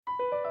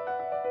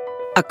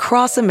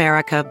Across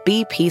America,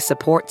 BP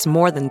supports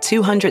more than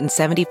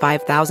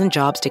 275,000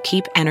 jobs to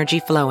keep energy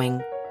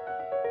flowing.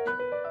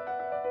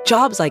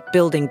 Jobs like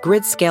building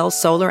grid-scale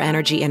solar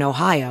energy in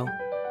Ohio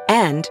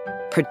and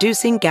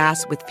producing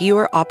gas with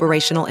fewer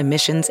operational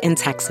emissions in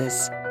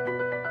Texas.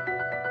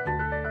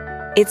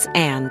 It's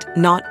and,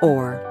 not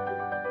or.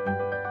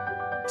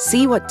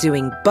 See what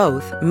doing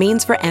both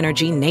means for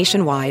energy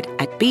nationwide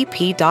at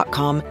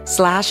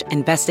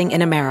bp.com/investing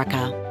in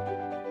America.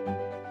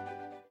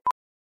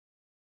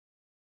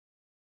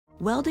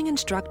 Welding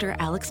instructor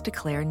Alex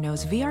DeClaire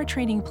knows VR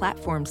training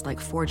platforms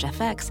like Forge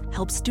FX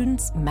help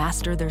students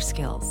master their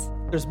skills.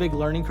 There's a big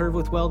learning curve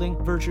with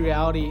welding. Virtual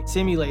reality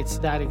simulates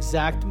that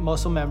exact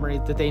muscle memory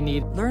that they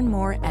need. Learn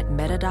more at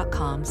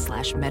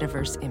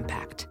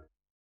meta.com/metaverseimpact.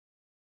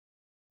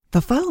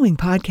 The following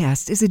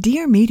podcast is a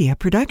Dear Media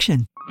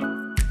production.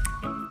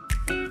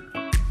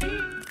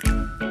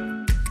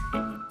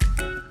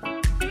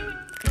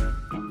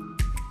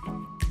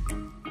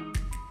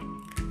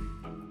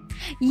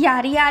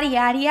 Yada, yada,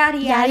 yada, yada,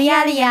 yada,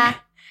 yada, yada.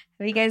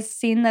 Have you guys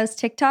seen those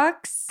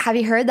TikToks? Have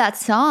you heard that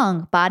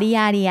song? Body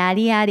yada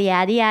yada yada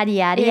yada yada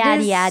yada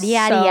yada yada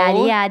yada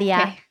yada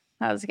yada. Okay,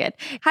 that was good.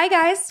 Hi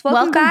guys,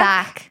 welcome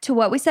back to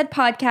What We Said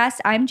podcast.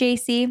 I'm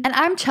JC. And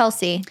I'm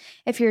Chelsea.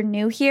 If you're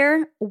new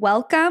here,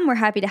 welcome. We're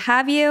happy to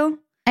have you.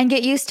 And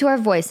get used to our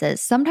voices.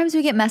 Sometimes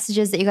we get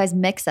messages that you guys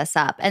mix us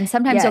up. And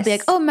sometimes you'll be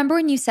like, oh, remember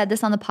when you said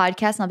this on the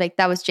podcast? And I'll be like,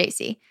 that was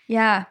JC.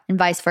 Yeah. And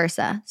vice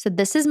versa. So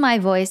this is my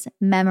voice.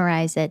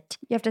 Memorize it.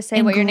 You have to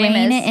say what your name is.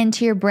 Ingrain it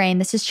into your brain.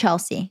 This is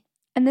Chelsea.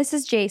 And this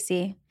is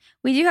JC.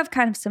 We do have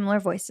kind of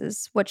similar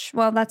voices, which,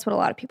 well, that's what a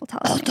lot of people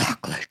tell us. I'll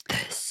talk like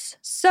this.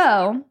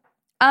 So,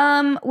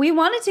 we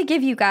wanted to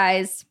give you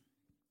guys,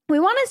 we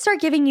want to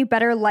start giving you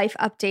better life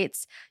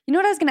updates. You know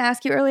what I was going to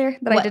ask you earlier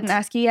that I didn't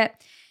ask you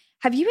yet?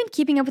 Have you been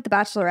keeping up with The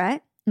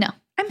Bachelorette? No.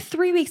 I'm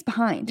 3 weeks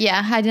behind.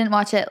 Yeah, I didn't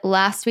watch it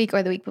last week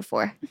or the week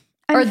before.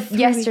 Or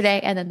yesterday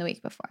and then the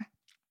week before.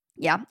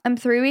 Yeah, I'm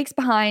 3 weeks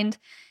behind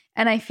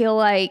and I feel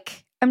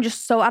like I'm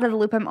just so out of the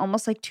loop. I'm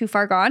almost like too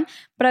far gone.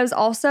 But I was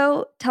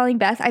also telling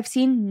Beth, I've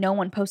seen no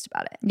one post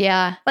about it.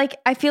 Yeah. Like,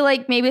 I feel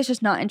like maybe it's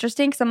just not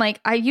interesting because I'm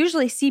like, I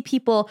usually see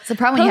people It's the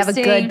problem when you have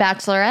a good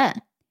Bachelorette.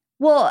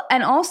 Well,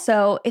 and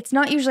also, it's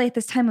not usually at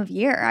this time of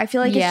year. I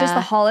feel like it's just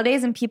the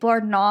holidays and people are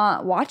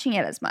not watching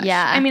it as much.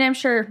 Yeah. I mean, I'm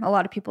sure a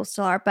lot of people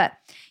still are, but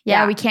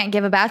yeah. We can't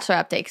give a Bachelor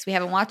update because we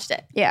haven't watched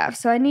it. Yeah,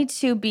 so I need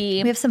to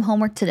be... We have some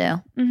homework to do.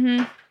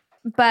 Mm-hmm.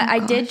 But I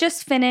did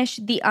just finish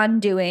The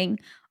Undoing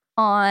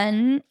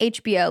on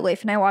HBO.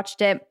 Leif and I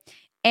watched it.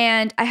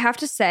 And I have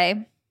to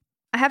say,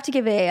 I have to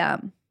give a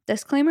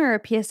disclaimer or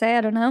a PSA,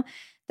 I don't know,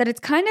 that it's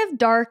kind of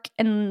dark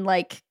and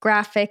like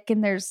graphic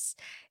and it's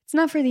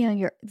not for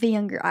the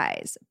younger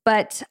eyes,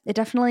 but it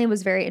definitely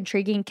was very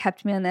intriguing,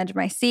 kept me on the edge of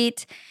my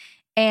seat.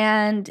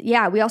 And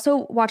yeah, we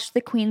also watched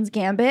The Queen's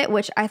Gambit,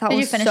 which I thought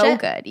was so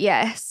good.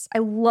 Yes. I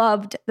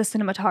loved the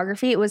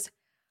cinematography. It was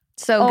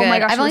so good. Oh my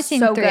gosh, I've only seen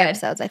 3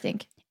 episodes, I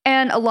think.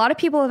 And a lot of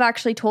people have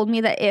actually told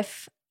me that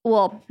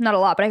well, not a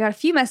lot, but I got a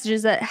few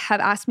messages that have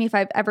asked me if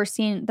I've ever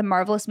seen The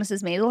Marvelous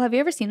Mrs. Maisel. Have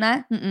you ever seen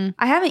that? Mm-mm.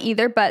 I haven't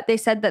either, but they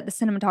said that the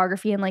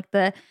cinematography and like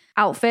the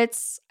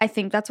outfits, I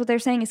think that's what they're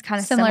saying, is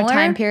kind of similar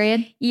time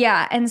period.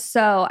 Yeah, and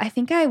so I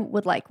think I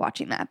would like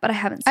watching that, but I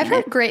haven't seen it. I've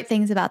heard great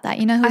things about that.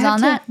 You know who's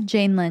on that?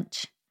 Jane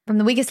Lynch from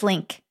The Weakest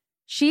Link.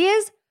 She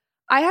is,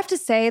 I have to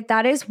say,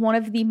 that is one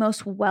of the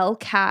most well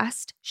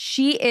cast.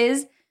 She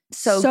is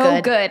so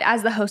good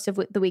as the host of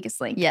The Weakest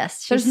Link.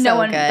 Yes, there's no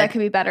one that could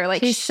be better.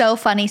 Like she's so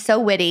funny, so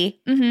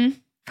witty. Mm-hmm.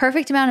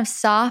 Perfect amount of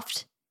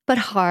soft but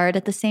hard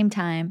at the same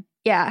time.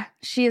 Yeah,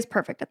 she is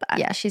perfect at that.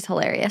 Yeah, she's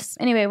hilarious.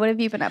 Anyway, what have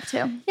you been up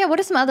to? Yeah, what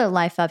are some other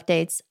life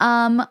updates?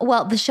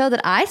 Well, the show that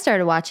I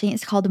started watching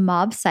is called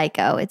Mob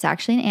Psycho. It's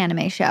actually an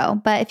anime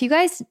show. But if you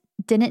guys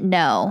didn't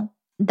know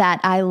that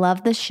I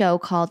love the show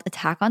called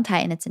Attack on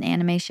Titan, it's an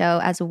anime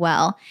show as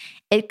well.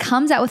 It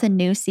comes out with a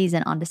new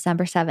season on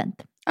December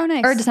 7th. Oh,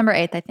 nice. Or December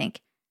 8th, I think.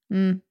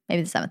 Maybe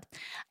the 7th.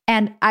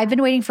 And I've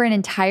been waiting for an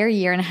entire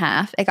year and a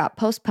half. It got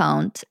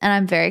postponed, and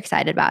I'm very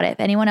excited about it. If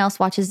anyone else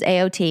watches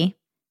AOT,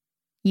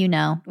 you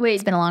know. Wait.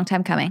 It's been a long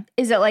time coming.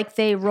 Is it like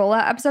they roll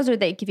out episodes or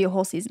they give you a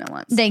whole season at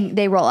once?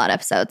 They roll out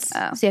episodes.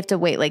 Oh. So you have to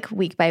wait like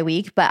week by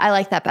week. But I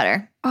like that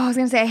better. Oh, I was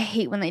going to say, I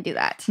hate when they do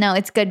that. No,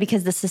 it's good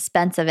because the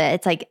suspense of it.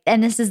 It's like,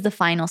 and this is the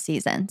final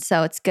season.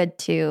 So it's good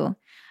to,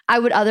 I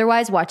would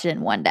otherwise watch it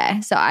in one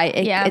day. So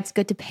it's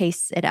good to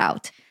pace it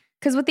out.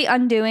 Because with The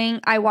Undoing,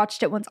 I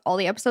watched it once all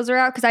the episodes are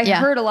out. Because I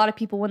heard a lot of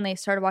people when they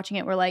started watching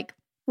it were like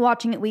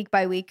watching it week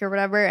by week or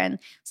whatever. And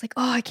it's like,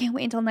 oh, I can't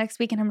wait until next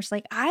week. And I'm just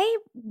like, I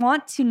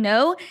want to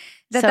know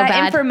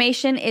that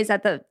information is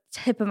at the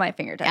tip of my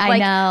fingertip. I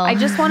know. I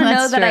just want to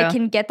know that I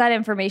can get that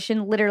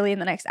information literally in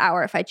the next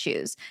hour if I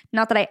choose.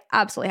 Not that I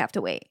absolutely have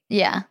to wait.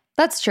 Yeah,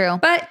 that's true.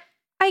 But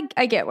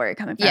I get where you're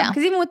coming from. Yeah.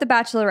 Because even with The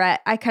Bachelorette,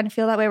 I kind of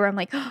feel that way where I'm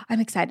like, oh, I'm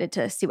excited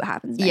to see what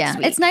happens next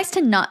week. It's nice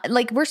to not,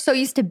 like, we're so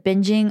used to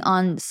binging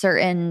on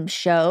certain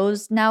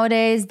shows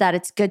nowadays that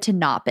it's good to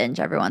not binge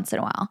every once in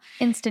a while.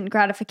 Instant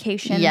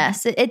gratification.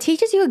 Yes, it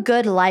teaches you a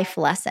good life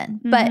lesson.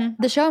 But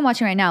the show I'm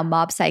watching right now,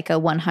 Mob Psycho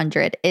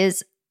 100,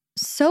 is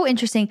so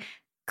interesting.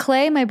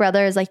 Clay, my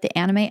brother, is like the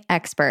anime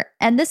expert.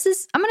 And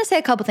I'm going to say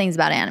a couple things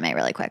about anime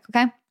really quick,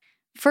 okay?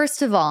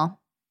 First of all,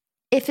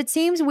 if it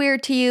seems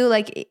weird to you,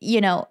 like,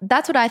 you know,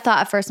 that's what I thought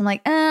at first. I'm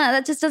like,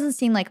 that just doesn't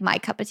seem like my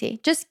cup of tea.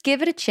 Just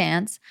give it a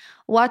chance.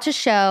 Watch a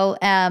show.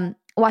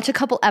 Watch a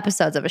couple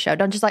episodes of a show.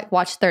 Don't just like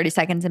watch 30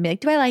 seconds and be like,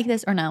 do I like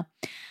this or no?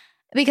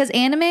 Because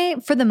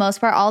anime, for the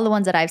most part, all the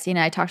ones that I've seen,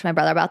 and I talked to my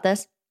brother about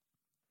this,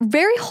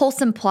 very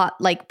wholesome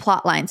plot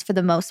lines for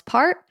the most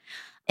part.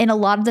 In a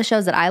lot of the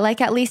shows that I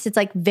like, at least, it's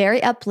like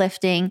very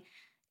uplifting.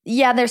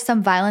 Yeah, there's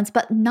some violence,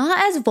 but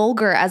not as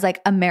vulgar as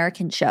like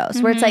American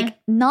shows where it's like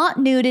not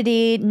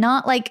nudity,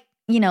 not like,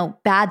 you know,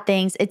 bad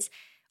things.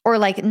 Or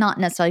like not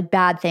necessarily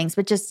bad things,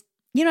 but just,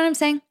 you know what I'm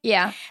saying?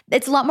 Yeah.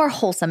 It's a lot more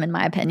wholesome in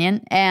my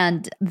opinion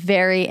and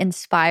very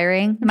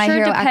inspiring. I'm My sure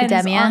Hero it depends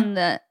Academia. on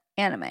the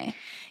anime.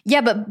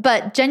 Yeah,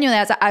 but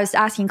genuinely, I was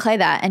asking Clay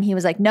that and he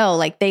was like, no,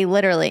 like they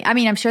literally, I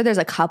mean, I'm sure there's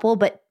a couple,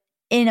 but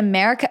in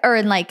America or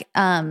in like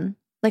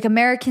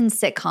American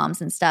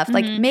sitcoms and stuff,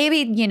 like maybe,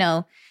 you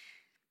know,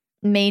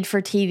 made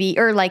for TV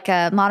or like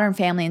Modern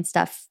Family and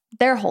stuff,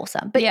 they're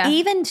wholesome. But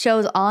even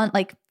shows on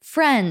like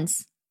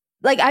Friends,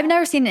 like I've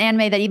never seen an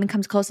anime that even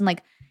comes close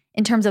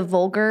in terms of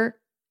vulgar,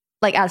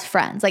 like as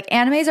Friends. Like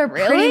animes are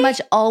pretty much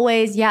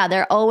always,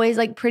 they're always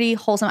like pretty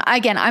wholesome.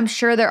 Again, I'm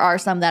sure there are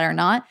some that are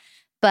not,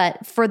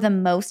 but for the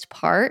most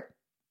part,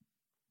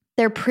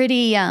 they're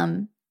pretty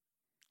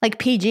like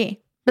PG.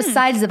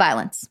 Besides the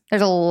violence,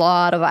 there's a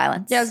lot of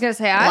violence. Yeah, I was gonna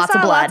say lots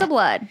of blood,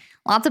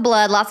 lots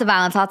of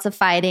violence, lots of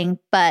fighting.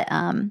 But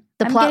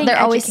the plot, they're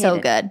always so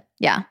good.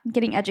 Yeah, I'm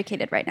getting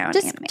educated right now on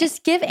anime.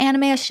 Just give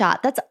anime a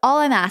shot. That's all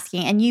I'm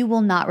asking, and you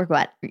will not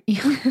regret.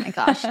 Oh my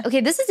gosh. Okay,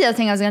 this is the other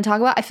thing I was gonna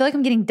talk about. I feel like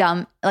I'm getting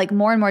dumb, like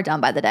more and more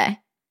dumb by the day.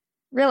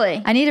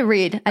 Really? I need to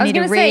read. I was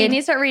gonna say you need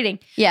to start reading.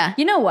 Yeah.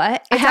 You know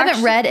what? I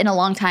haven't read in a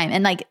long time,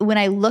 and like when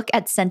I look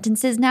at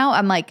sentences now,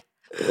 I'm like.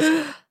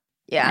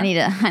 Yeah, I need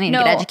to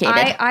get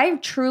educated. I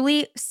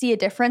truly see a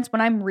difference when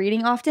I'm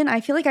reading often.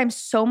 I feel like I'm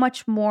so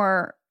much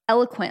more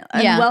eloquent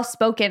and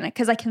well-spoken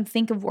because I can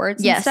think of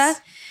words and stuff.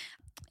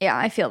 Yeah,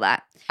 I feel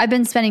that. I've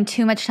been spending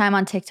too much time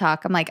on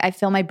TikTok. I'm like, I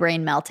feel my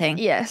brain melting.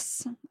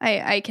 Yes,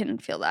 I can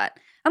feel that.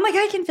 I'm like,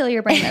 I can feel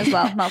your brain as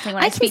well melting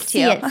when I speak to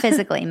you. I can see it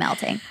physically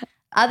melting.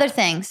 Other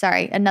thing,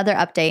 another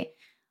update.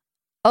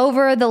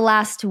 Over the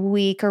last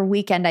week or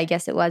weekend, I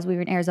guess it was, we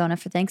were in Arizona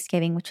for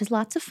Thanksgiving, which was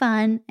lots of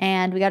fun.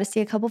 And we got to see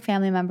a couple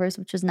family members,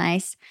 which was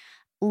nice.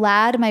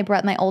 Lad,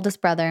 my oldest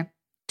brother,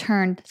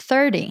 turned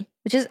 30,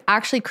 which is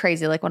actually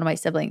crazy. Like one of my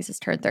siblings has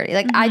turned 30.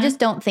 Like I just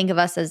don't think of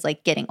us as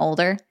like getting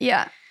older.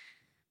 Yeah.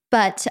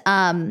 But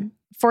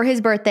for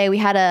his birthday, we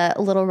had a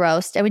little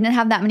roast and we didn't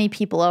have that many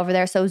people over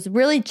there. So it was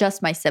really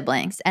just my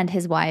siblings and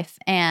his wife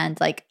and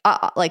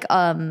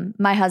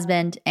my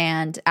husband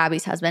and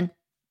Abby's husband.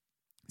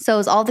 So it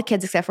was all the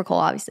kids except for Cole,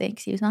 obviously,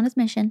 because he was on his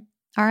mission.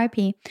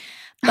 R.I.P.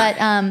 But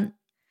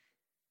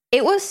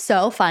it was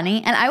so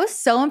funny. And I was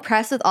so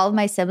impressed with all of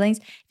my siblings.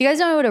 If you guys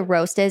don't know what a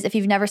roast is, if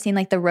you've never seen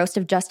like the roast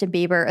of Justin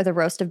Bieber or the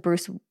roast of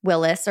Bruce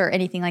Willis or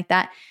anything like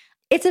that,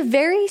 it's a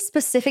very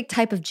specific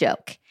type of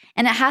joke.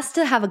 And it has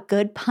to have a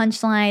good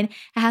punchline.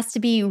 It has to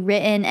be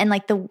written. And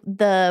like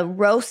the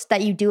roast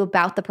that you do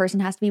about the person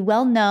has to be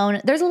well known.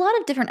 There's a lot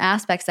of different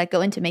aspects that go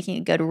into making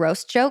a good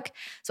roast joke.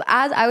 So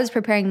as I was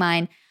preparing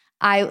mine,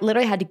 I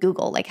literally had to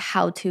Google like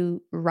how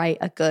to write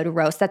a good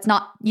roast. That's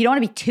not, you don't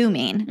want to be too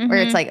mean where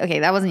it's like, okay,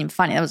 that wasn't even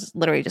funny. That was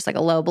literally just like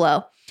a low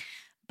blow.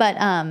 But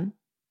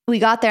we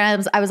got there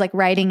and I was like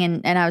writing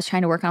and I was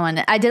trying to work on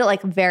one. I did it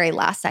like very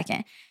last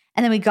second.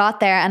 And then we got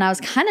there and I was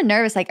kind of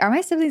nervous. Like, are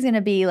my siblings going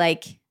to be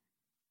like,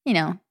 you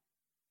know,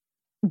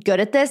 good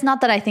at this?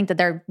 Not that I think that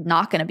they're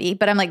not going to be,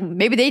 but I'm like,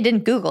 maybe they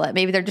didn't Google it.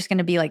 Maybe they're just going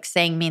to be like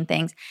saying mean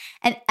things.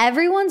 And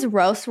everyone's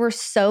roasts were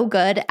so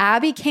good.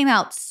 Abby came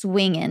out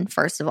swinging,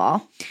 first of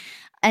all.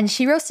 And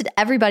she roasted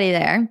everybody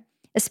there,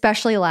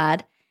 especially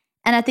Lad.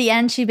 And at the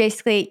end,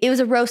 it was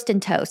a roast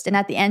and toast. And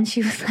at the end,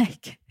 she's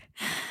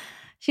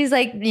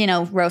like, you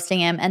know, roasting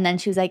him. And then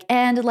she was like,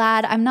 and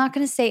Lad, I'm not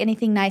going to say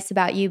anything nice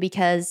about you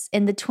because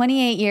in the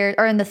 28 years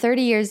or in the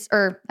 30 years,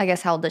 or I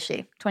guess how old is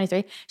she?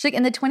 23. She's like,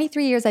 in the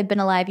 23 years I've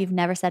been alive, you've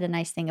never said a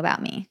nice thing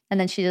about me.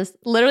 And then she just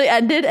literally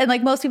ended. And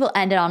like most people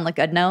ended on a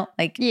good note.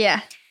 Like,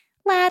 yeah,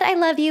 Lad, I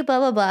love you, blah,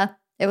 blah, blah.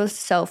 It was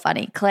so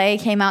funny. Clay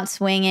came out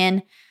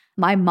swinging.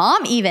 My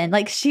mom even,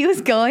 like she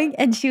was going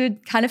and she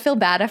would kind of feel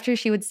bad after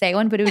she would say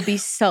one, but it would be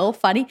so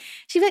funny.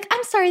 She'd be like,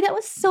 I'm sorry, that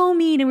was so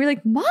mean. And we were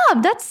like,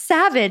 Mom, that's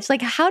savage.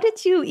 Like, how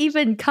did you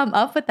even come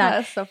up with that?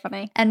 That's so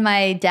funny. And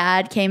my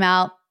dad came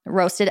out,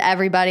 roasted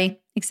everybody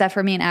except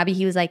for me and Abby.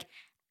 He was like,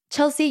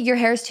 Chelsea, your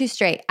hair is too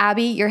straight.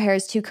 Abby, your hair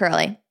is too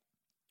curly.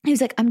 He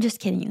was like, I'm just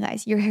kidding, you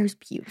guys. Your hair is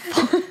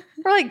beautiful.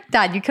 We're like,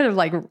 Dad, you could have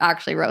like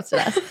actually roasted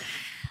us.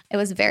 It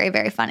was very,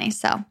 very funny.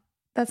 So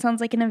That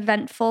sounds like an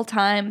eventful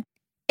time.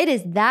 It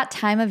is that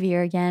time of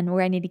year again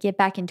where I need to get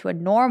back into a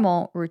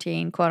normal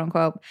routine, quote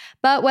unquote.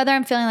 But whether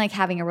I'm feeling like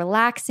having a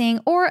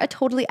relaxing or a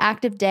totally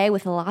active day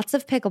with lots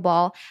of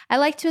pickleball, I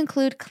like to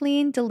include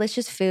clean,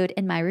 delicious food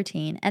in my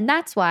routine. And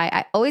that's why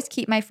I always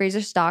keep my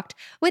freezer stocked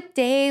with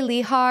Daily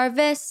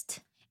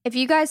Harvest. If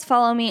you guys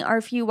follow me or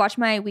if you watch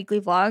my weekly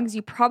vlogs,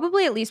 you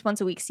probably at least once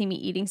a week see me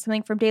eating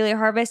something from Daily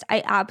Harvest.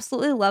 I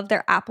absolutely love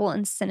their apple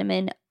and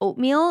cinnamon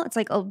oatmeal. It's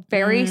like a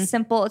very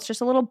simple, it's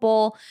just a little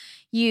bowl.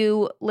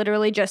 You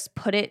literally just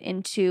put it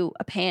into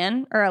a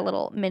pan or a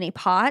little mini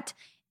pot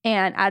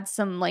and add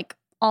some like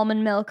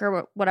almond milk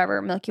or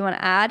whatever milk you want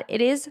to add.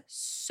 It is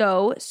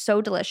so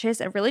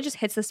delicious. It really just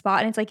hits the spot,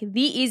 and it's like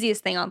the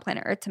easiest thing on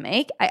planet Earth to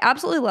make. I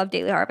absolutely love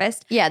Daily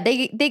Harvest. Yeah,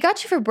 they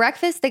got you for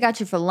breakfast, they got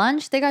you for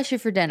lunch, they got you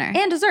for dinner.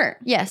 And dessert.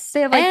 Yes. They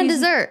have like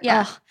dessert.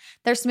 Yeah. Ugh.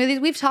 Their smoothies,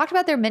 we've talked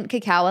about their mint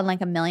cacao one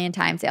like a million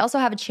times. They also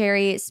have a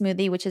cherry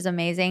smoothie, which is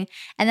amazing.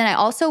 And then I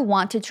also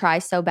want to try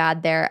so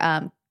bad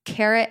their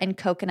carrot and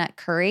coconut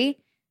curry.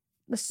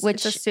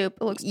 Which is a soup.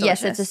 It looks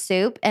delicious. Yes, it's a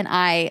soup, and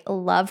I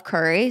love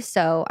curry,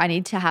 so I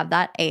need to have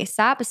that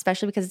ASAP,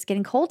 especially because it's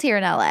getting cold here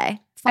in LA.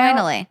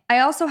 Finally. I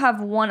also have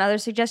one other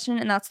suggestion,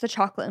 and that's the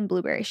chocolate and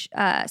blueberry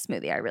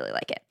smoothie. I really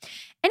like it.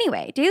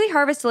 Anyway, Daily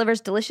Harvest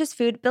delivers delicious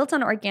food built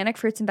on organic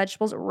fruits and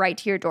vegetables right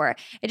to your door.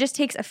 It just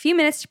takes a few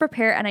minutes to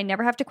prepare, and I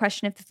never have to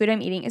question if the food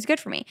I'm eating is good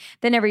for me.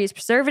 They never use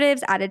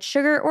preservatives, added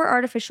sugar, or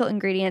artificial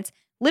ingredients.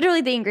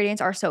 Literally, the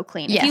ingredients are so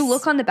clean. Yes. If you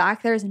look on the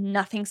back, there's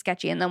nothing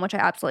sketchy in them, which I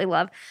absolutely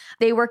love.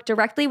 They work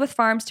directly with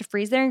farms to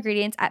freeze their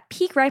ingredients at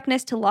peak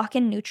ripeness to lock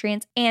in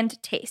nutrients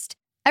and taste.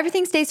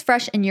 Everything stays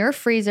fresh in your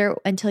freezer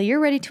until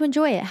you're ready to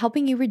enjoy it,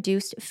 helping you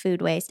reduce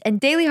food waste. And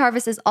Daily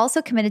Harvest is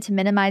also committed to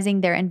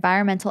minimizing their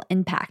environmental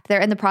impact.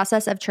 They're in the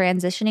process of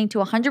transitioning to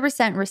 100%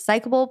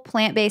 recyclable,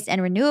 plant-based, and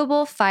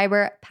renewable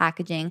fiber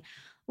packaging,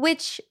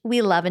 which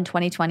we love in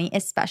 2020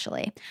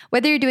 especially.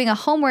 Whether you're doing a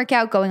home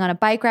workout, going on a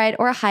bike ride,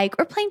 or a hike,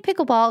 or playing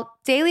pickleball,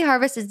 Daily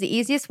Harvest is the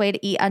easiest way to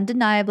eat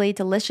undeniably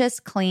delicious,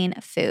 clean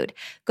food.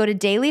 Go to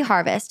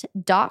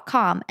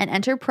dailyharvest.com and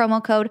enter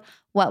promo code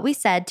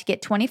WhatWeSaid to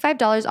get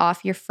 $25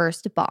 off your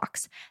first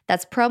box.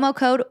 That's promo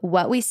code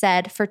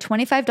WhatWeSaid for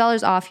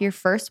 $25 off your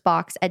first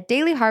box at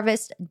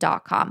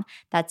dailyharvest.com.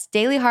 That's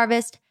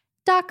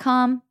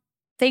dailyharvest.com.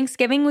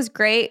 Thanksgiving was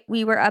great.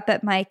 We were up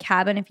at my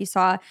cabin, if you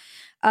saw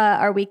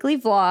our weekly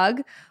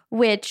vlog,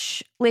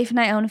 which Leif and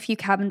I own a few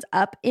cabins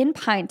up in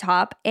Pine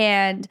Top,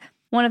 and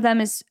one of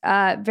them is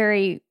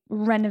very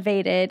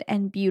renovated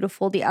and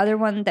beautiful. The other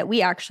one that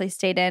we actually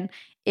stayed in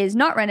is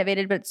not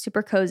renovated, but it's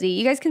super cozy.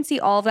 You guys can see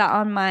all of that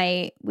on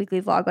my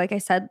weekly vlog, like I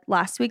said,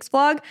 last week's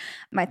vlog,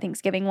 my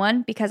Thanksgiving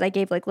one, because I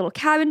gave like little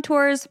cabin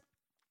tours,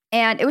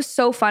 and it was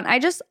so fun. I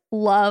just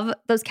love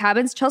those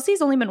cabins.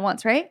 Chelsea's only been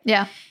once, right?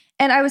 Yeah.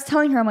 And I was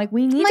telling her, I'm like,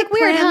 we need like to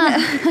plan.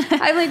 weird, huh?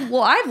 I'm like,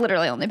 well, I've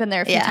literally only been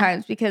there a few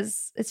times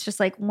because it's just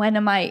like, when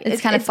am I?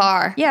 It's kind of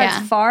far. Yeah,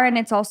 it's far, and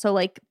it's also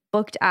like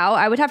booked out.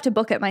 I would have to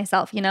book it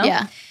myself, you know?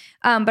 Yeah.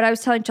 But I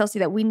was telling Chelsea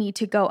that we need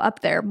to go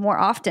up there more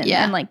often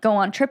and like go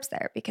on trips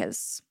there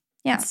because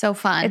it's so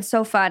fun. It's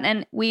so fun.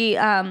 And we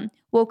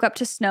woke up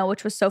to snow,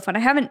 which was so fun. I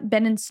haven't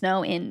been in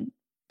snow in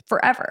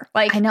forever.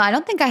 Like, I know. I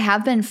don't think I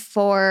have been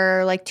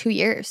for like 2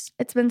 years.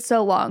 It's been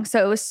so long.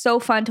 So it was so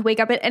fun to wake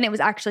up and it was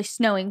actually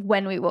snowing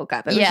when we woke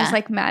up. It was just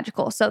like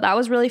magical. So that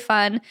was really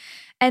fun.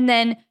 And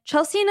then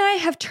Chelsea and I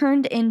have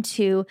turned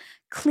into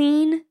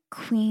clean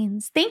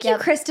queens. Thank you,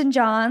 Kristen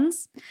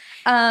Johns.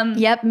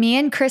 Me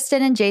and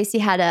Kristen and JC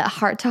had a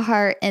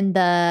heart-to-heart in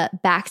the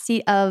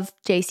backseat of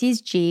JC's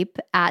Jeep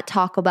at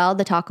Taco Bell,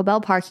 the Taco Bell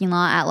parking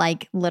lot at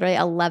like literally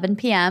 11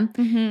 p.m.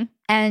 Mm-hmm.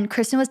 And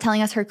Kristen was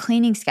telling us her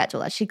cleaning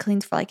schedule, that she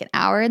cleans for like an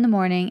hour in the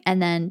morning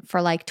and then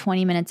for like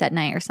 20 minutes at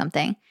night or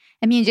something.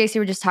 And me and JC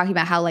were just talking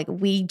about how like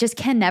we just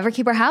can never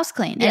keep our house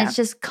clean. And it's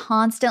just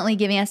constantly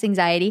giving us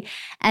anxiety.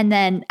 And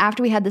then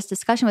after we had this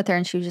discussion with her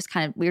and she was just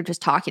we were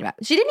just talking about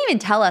it. She didn't even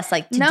tell us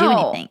like to do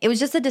anything. It was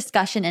just a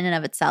discussion in and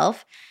of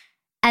itself.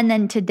 And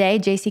then today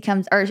JC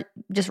comes, or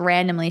just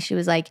randomly, she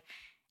was like,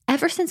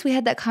 ever since we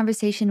had that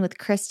conversation with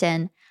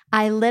Kristen,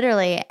 I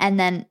literally, and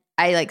then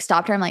I like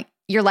stopped her. I'm like,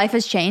 your life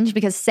has changed?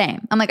 Because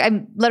same. I'm like,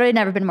 I've literally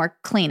never been more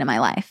clean in my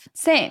life.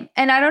 Same.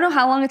 And I don't know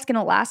how long it's going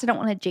to last. I don't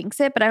want to jinx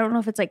it, but I don't know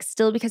if it's like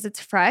still because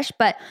it's fresh.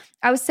 But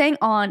I was saying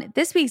on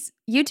this week's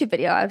YouTube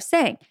video, I was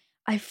saying,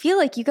 I feel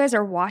like you guys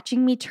are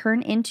watching me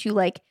turn into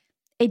like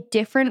a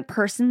different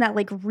person that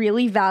like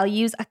really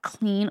values a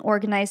clean,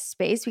 organized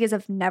space because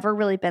I've never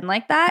really been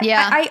like that.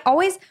 Yeah. I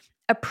always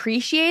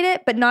appreciate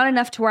it, but not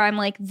enough to where I'm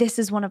like, this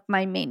is one of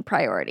my main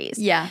priorities.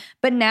 Yeah.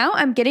 But now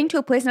I'm getting to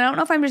a place, and I don't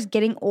know if I'm just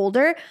getting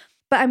older,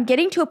 but I'm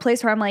getting to a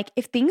place where I'm like,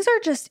 if things are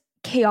just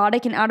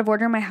chaotic and out of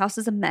order, my house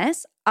is a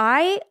mess,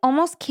 I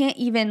almost can't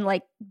even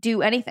like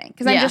do anything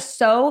because I'm just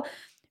so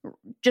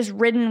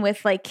ridden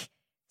with like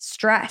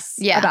stress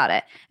about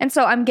it. And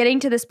so I'm getting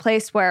to this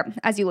place where,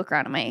 as you look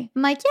around at I'm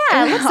like,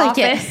 yeah, it looks like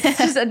it. It's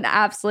just an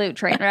absolute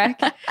train wreck.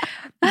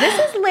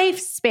 This is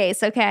Leif's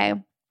space, okay?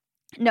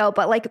 No,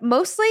 but like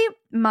mostly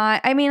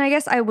I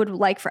guess I would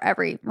like for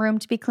every room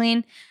to be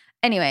clean.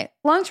 Anyway,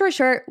 long story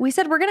short, we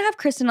said we're going to have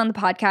Kristen on the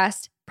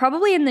podcast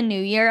probably in the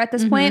new year at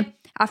this point,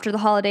 after the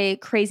holiday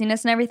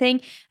craziness and everything.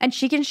 And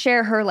she can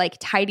share her like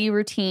tidy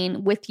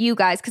routine with you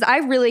guys. Cause I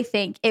really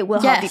think it will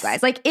help you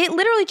guys. Like it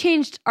literally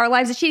changed our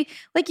lives. She,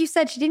 like you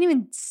said, she didn't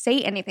even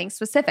say anything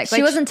specific.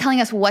 She wasn't telling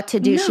us what to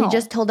do. No. She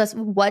just told us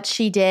what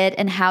she did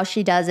and how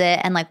she does it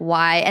and like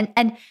why.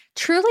 And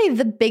truly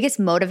the biggest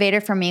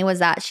motivator for me was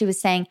that she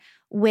was saying,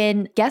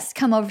 when guests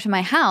come over to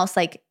my house,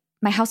 like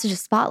my house is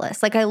just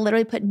spotless. Like I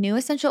literally put new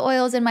essential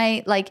oils in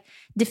my like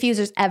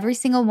diffusers every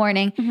single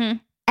morning.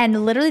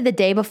 And literally the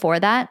day before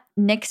that,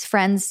 Nick's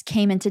friends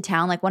came into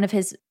town, like one of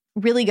his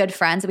really good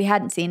friends that we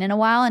hadn't seen in a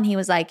while. And he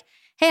was like,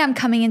 hey, I'm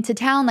coming into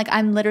town. Like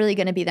I'm literally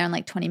going to be there in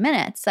like 20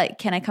 minutes. Like,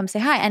 can I come say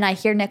hi? And I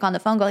hear Nick on the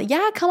phone go,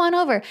 yeah, come on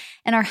over.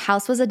 And our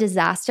house was a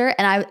disaster.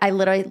 And I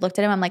literally looked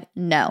at him. I'm like,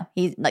 no,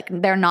 he's like,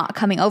 they're not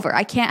coming over.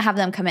 I can't have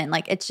them come in.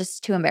 Like, it's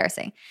just too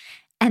embarrassing.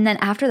 And then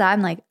after that,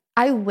 I'm like,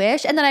 I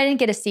wish. And then I didn't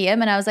get to see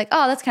him. And I was like,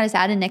 oh, that's kind of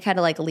sad. And Nick had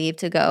to like leave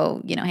to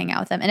go, you know, hang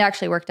out with him. And it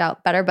actually worked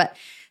out better. But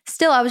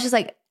still, I was just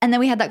like, and then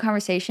we had that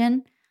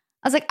conversation.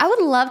 I was like, I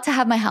would love to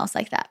have my house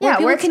like that. Yeah,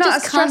 where it's can not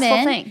just a stressful come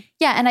in. thing.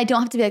 Yeah, and I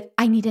don't have to be like,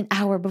 I need an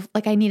hour before,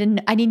 like I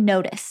need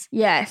notice.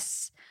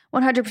 Yes,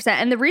 100%.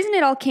 And the reason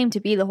it all came to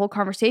be, the whole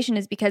conversation,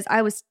 is because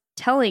I was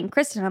telling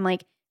Kristen, I'm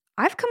like,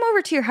 I've come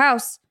over to your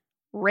house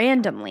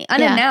randomly,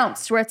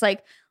 unannounced, where it's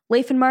like,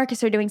 Leif and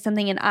Marcus are doing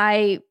something and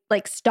I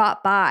like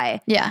stop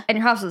by. Yeah. And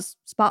your house is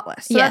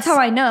spotless. So that's how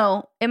I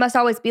know it must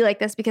always be like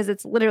this, because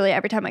it's literally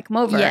every time I come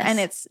over and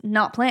it's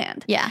not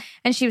planned. Yeah.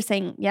 And she was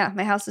saying, yeah,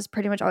 my house is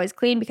pretty much always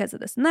clean because of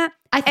this and that.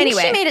 I think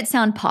she made it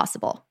sound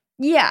possible.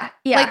 Yeah.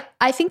 Yeah. Like,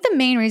 I think the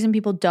main reason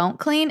people don't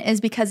clean is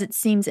because it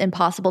seems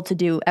impossible to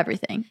do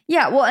everything.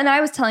 Yeah. Well, and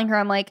I was telling her,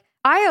 I'm like,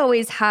 I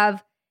always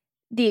have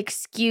the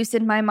excuse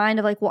in my mind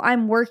of like, well,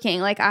 I'm working,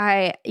 like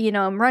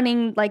I'm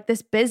running like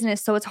this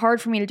business, so it's hard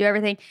for me to do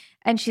everything.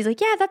 And she's like,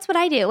 yeah, that's what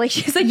I do. Like,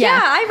 she's like,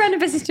 yeah, I run a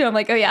business too. I'm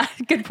like, oh yeah,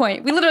 good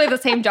point. We literally have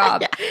the same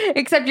job,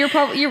 except you're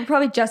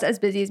probably just as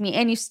busy as me,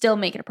 and you still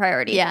make it a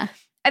priority. Yeah.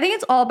 I think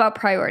it's all about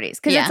priorities,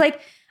 because it's like,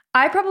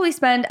 I probably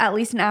spend at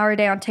least an hour a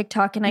day on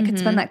TikTok, and I could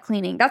spend that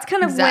cleaning. That's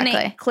kind of when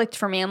it clicked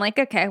for me. I'm like,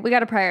 okay, we got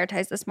to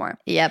prioritize this more.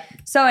 Yep.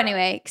 So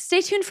anyway, stay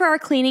tuned for our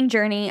cleaning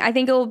journey. I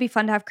think it will be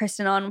fun to have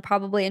Kristen on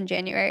probably in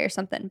January or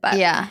something. But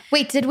yeah.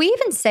 Wait, did we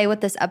even say what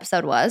this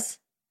episode was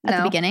at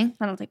the beginning?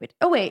 I don't think we did.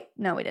 Oh, wait.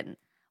 No, we didn't.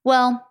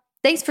 Well,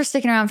 thanks for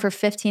sticking around for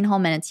 15 whole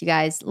minutes, you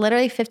guys.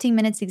 Literally 15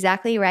 minutes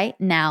exactly right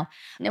now.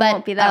 It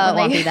won't be that. It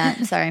won't be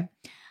that. Sorry.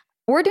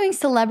 We're doing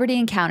celebrity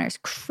encounters,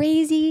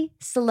 crazy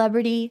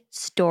celebrity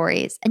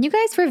stories. And you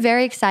guys were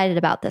very excited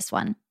about this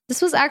one.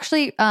 This was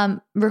actually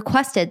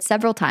requested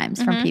several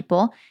times from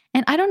people.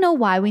 And I don't know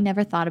why we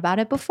never thought about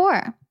it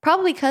before.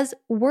 Probably because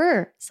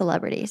we're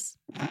celebrities.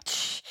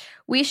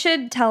 We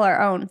should tell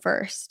our own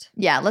first.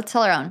 Yeah, let's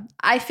tell our own.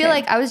 I feel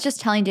like I was just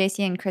telling JC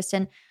and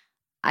Kristen,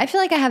 I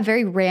feel like I have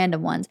very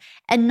random ones.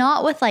 And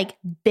not with like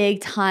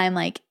big time,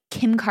 like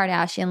Kim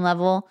Kardashian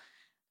level,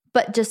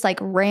 but just like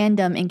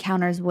random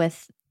encounters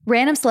with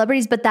random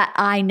celebrities, but that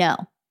I know.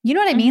 You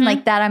know what I mean?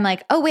 Like that I'm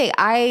like, oh wait,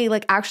 I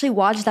like actually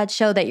watched that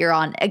show that you're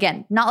on.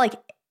 Again, not like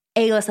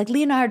A-list, like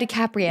Leonardo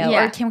DiCaprio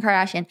or Kim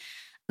Kardashian.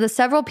 The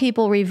several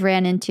people we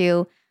ran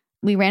into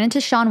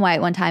Shaun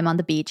White one time on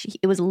the beach.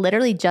 It was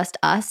literally just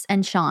us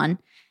and Shaun.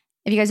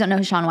 If you guys don't know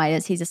who Shaun White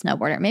is, he's a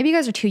snowboarder. Maybe you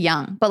guys are too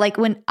young. But like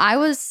when I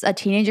was a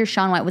teenager,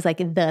 Shaun White was like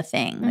the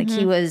thing. Like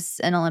he was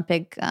an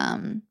Olympic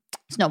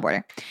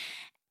snowboarder.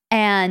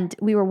 And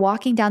we were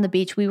walking down the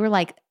beach. We were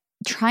like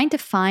trying to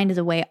find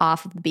the way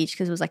off of the beach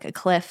because it was like a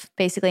cliff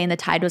basically and the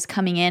tide was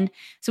coming in.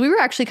 So we were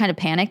actually kind of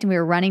panicked and we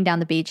were running down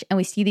the beach and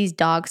we see these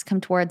dogs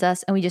come towards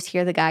us and we just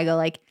hear the guy go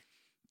like,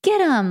 get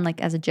him,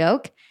 like as a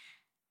joke.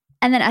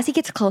 And then as he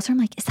gets closer, I'm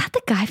like, is that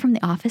the guy from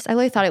The Office? I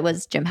really thought it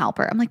was Jim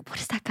Halper. I'm like, what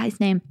is that guy's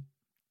name?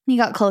 And he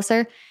got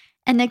closer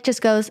and Nick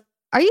just goes,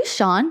 are you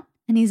Shaun?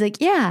 And he's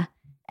like, yeah.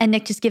 And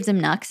Nick just gives him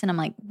Nux. And I'm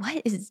like,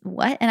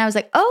 what? And I was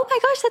like, oh my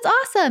gosh, that's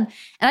awesome.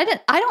 And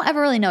I don't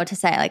ever really know what to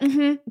say. Like,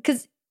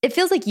 because it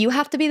feels like you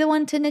have to be the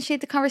one to initiate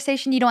the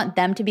conversation. You don't want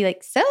them to be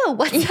like, so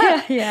what's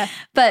up? Yeah.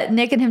 But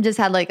Nick and him just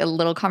had like a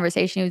little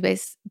conversation. He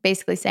was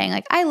basically saying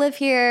like, I live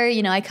here.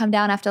 You know, I come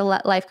down after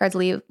lifeguards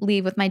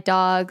leave with my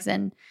dogs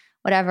and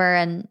whatever.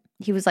 And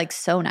he was like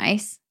so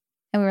nice.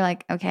 And we were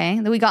like, okay.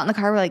 And then we got in the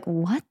car. We're like,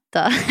 what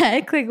the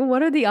heck? Like,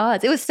 what are the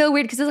odds? It was so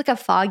weird because it was like a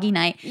foggy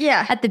night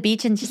at the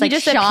beach. And just like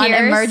Shaun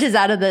emerges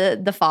out of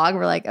the fog.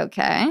 We're like,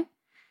 okay.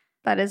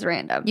 That is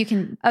random. You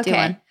can do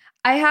one.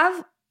 I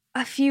have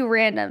a few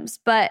randoms,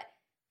 but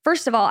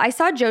first of all, I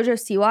saw JoJo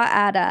Siwa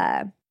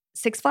at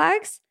Six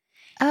Flags,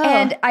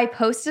 and I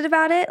posted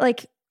about it.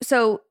 Like,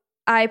 so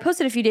I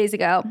posted a few days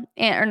ago,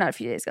 or not a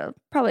few days ago,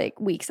 probably like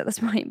weeks at this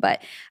point,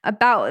 but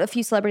about a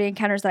few celebrity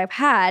encounters that I've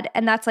had,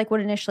 and that's like what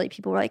initially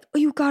people were like, "Oh,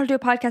 you got to do a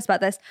podcast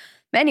about this."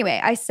 But anyway,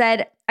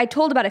 I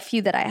told about a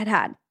few that I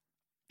had.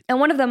 And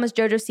one of them was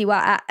JoJo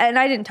Siwa, and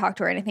I didn't talk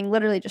to her or anything,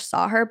 literally just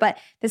saw her. But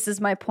this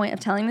is my point of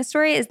telling this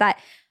story, is that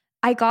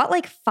I got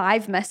like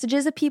 5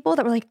 messages of people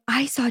that were like,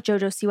 I saw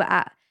JoJo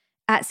Siwa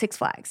at Six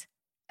Flags.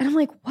 And I'm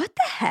like, what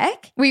the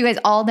heck? Were you guys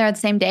all there the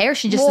same day, or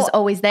she just was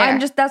always there?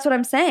 That's what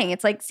I'm saying.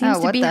 It's like, seems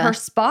to be her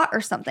spot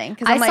or something.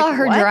 I saw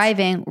her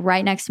driving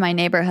right next to my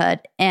neyborhood.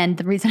 And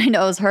the reason I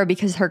know it was her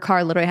because her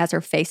car literally has her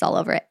face all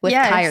over it with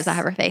tires that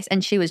have her face.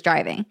 And she was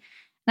driving.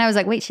 And I was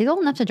like, wait, she's old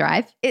enough to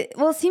drive? It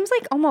seems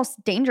like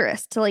almost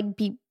dangerous to like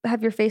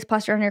have your face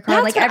plastered on your car.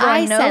 That's like what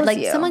everyone knows said. Like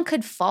you. someone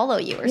could follow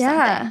you or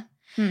something.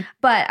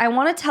 But I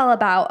want to tell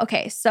about,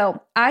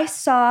 so I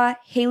saw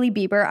Hailey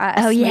Bieber at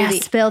a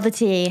smoothie. Spill the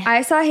tea.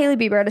 I saw Hailey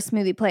Bieber at a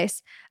smoothie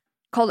place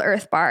called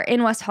Earth Bar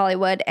in West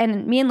Hollywood.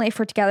 And me and Leif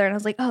were together and I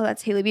was like, oh,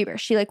 that's Hailey Bieber.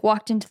 She like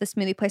walked into the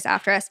smoothie place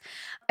after us.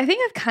 I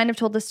think I've kind of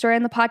told this story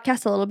on the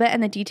podcast a little bit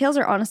and the details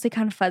are honestly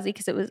kind of fuzzy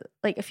because it was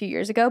like a few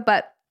years ago.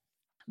 But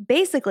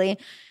basically,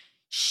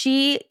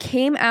 she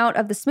came out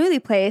of the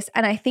smoothie place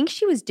and I think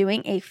she was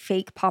doing a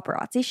fake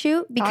paparazzi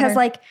shoot because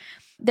like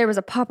there was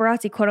a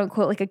paparazzi, quote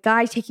unquote, like a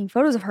guy taking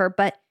photos of her,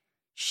 but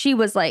she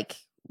was like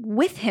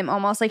with him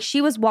almost. Like she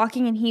was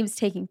walking and he was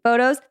taking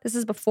photos. This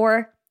is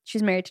before she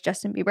was married to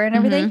Justin Bieber and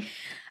everything.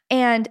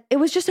 And it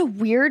was just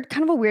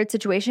kind of a weird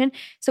situation.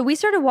 So we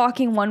started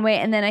walking one way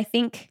and then I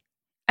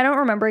don't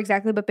remember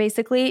exactly, but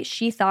basically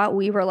she thought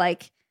we were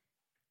like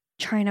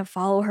trying to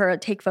follow her,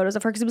 take photos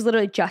of her because it was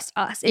literally just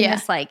us in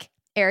this like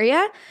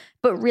area.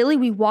 But really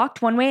we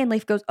walked one way and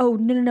Leif goes, oh,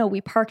 no, we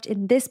parked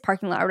in this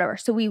parking lot or whatever.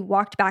 So we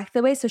walked back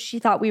the way. So she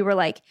thought we were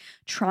like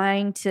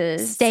trying to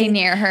stay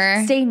near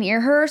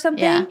her or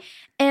something. Yeah.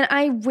 And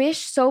I wish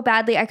so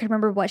badly I could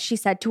remember what she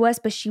said to us,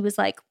 but she was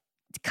like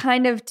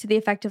kind of to the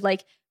effect of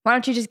like, why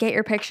don't you just get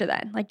your picture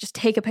then? Like just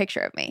take a picture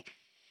of me.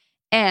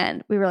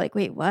 And we were like,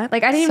 wait, what?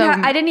 Like I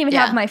didn't even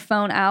have my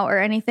phone out or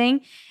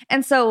anything.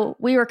 And so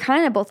we were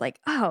kind of both like,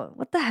 oh,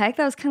 what the heck?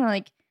 That was kind of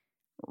like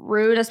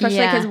rude, especially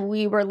because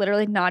we were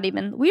literally not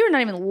even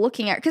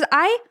looking at, because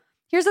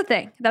here's the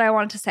thing that I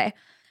wanted to say.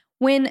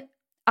 When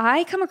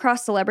I come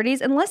across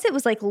celebrities, unless it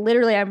was like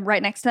literally I'm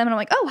right next to them and I'm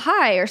like, oh,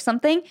 hi or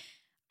something,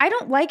 I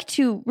don't like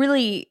to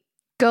really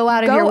go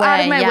out of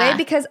my way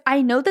because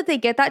I know that they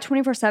get that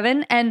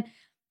 24/7 and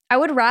I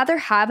would rather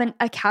have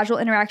a casual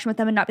interaction with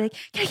them and not be like,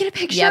 can I get a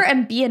picture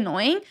and be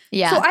annoying?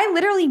 Yeah. So I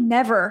literally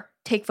never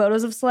take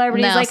photos of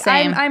celebrities. No, like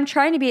same. I'm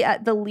trying to be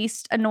at the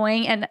least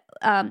annoying and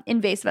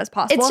invasive as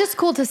possible. It's just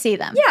cool to see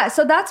them. Yeah.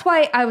 So that's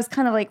why I was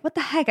kind of like, what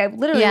the heck? I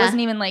literally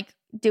wasn't even like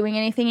doing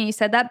anything and you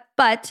said that.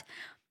 But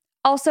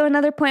also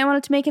another point I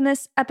wanted to make in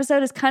this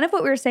episode is kind of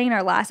what we were saying in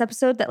our last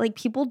episode, that like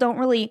people don't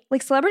really,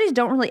 like celebrities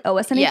don't really owe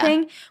us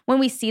anything. When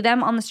we see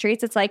them on the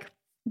streets, it's like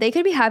they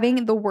could be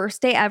having the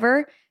worst day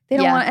ever. They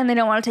don't want, and they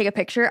don't want to take a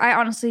picture. I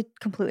honestly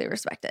completely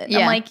respect it.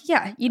 I'm like,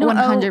 you don't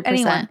 100%. Owe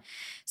anyone.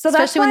 So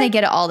especially when they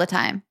get it all the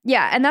time.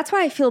 Yeah. And that's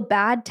why I feel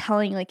bad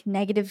telling like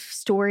negative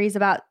stories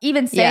about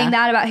even saying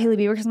that about Hailey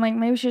Bieber because I'm like,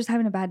 maybe she's just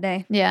having a bad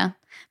day. Yeah.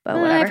 But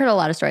whatever. I've heard a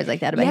lot of stories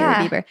like that about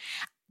Hailey Bieber.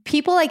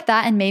 People like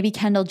that and maybe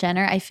Kendall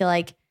Jenner, I feel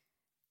like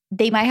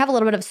they might have a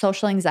little bit of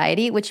social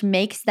anxiety, which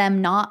makes them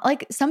not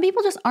like, some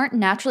people just aren't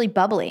naturally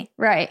bubbly.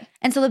 Right.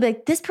 And so they'll be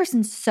like, this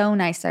person's so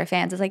nice to their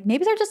fans. It's like,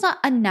 maybe they're just not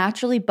a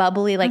naturally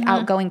bubbly, like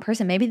outgoing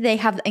person. Maybe they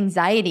have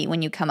anxiety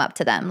when you come up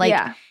to them. Like,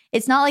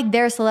 it's not like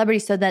they're a celebrity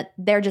so that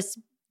they're just,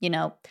 you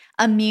know,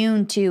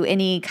 immune to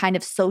any kind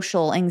of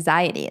social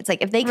anxiety. It's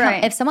like if they come,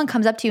 if someone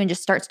comes up to you and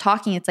just starts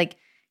talking, it's like,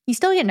 you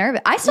still get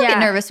nervous. I still get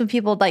nervous when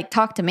people like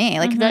talk to me.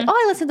 Like, they're like, oh,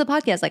 I listen to the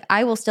podcast. Like,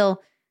 I will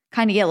still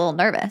kind of get a little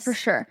nervous. For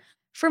sure.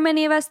 For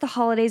many of us, the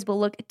holidays will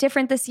look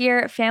different this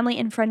year. Family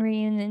and friend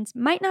reunions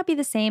might not be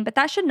the same, but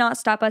that should not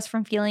stop us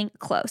from feeling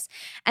close.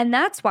 And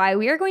that's why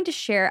we are going to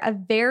share a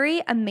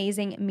very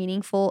amazing,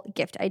 meaningful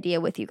gift idea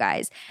with you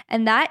guys.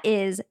 And that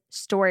is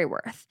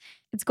Storyworth.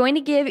 It's going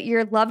to give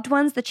your loved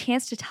ones the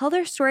chance to tell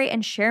their story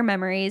and share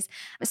memories.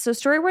 So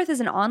Storyworth is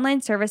an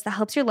online service that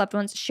helps your loved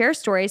ones share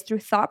stories through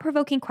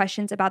thought-provoking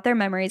questions about their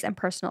memories and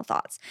personal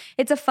thoughts.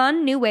 It's a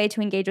fun new way to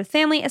engage with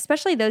family,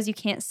 especially those you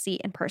can't see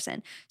in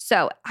person.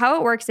 So how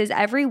it works is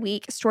every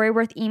week,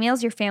 Storyworth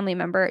emails your family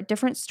member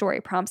different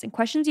story prompts and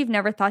questions you've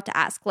never thought to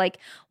ask, like,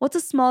 what's a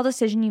small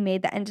decision you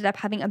made that ended up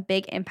having a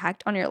big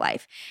impact on your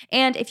life?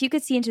 And if you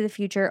could see into the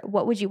future,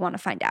 what would you want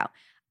to find out?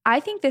 I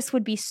think this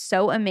would be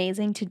so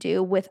amazing to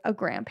do with a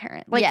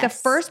grandparent. Like the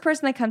first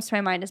person that comes to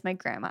my mind is my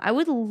grandma. I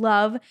would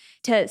love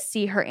to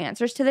see her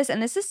answers to this. And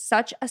this is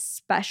such a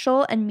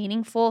special and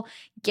meaningful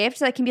gift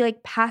that can be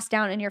like passed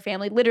down in your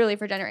family literally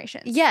for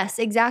generations. Yes,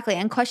 exactly.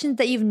 And questions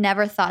that you've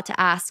never thought to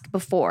ask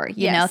before,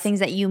 you know, things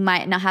that you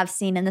might not have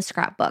seen in the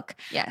scrapbook.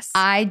 Yes.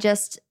 I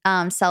just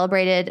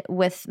celebrated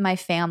with my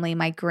family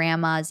my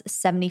grandma's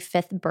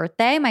 75th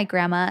birthday. My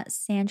grandma,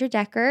 Sandra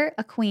Decker,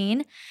 a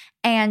queen.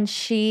 And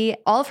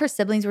all of her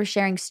siblings were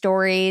sharing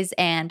stories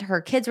and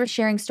her kids were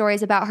sharing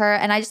stories about her.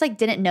 And I just like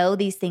didn't know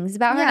these things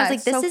about her. And I was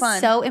like, this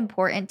is so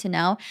important to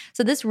know.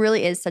 So this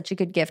really is such a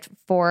good gift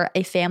for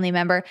a family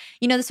member.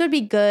 You know, this would be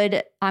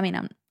good. I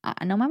mean,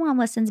 I know my mom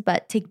listens,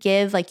 but to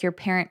give like your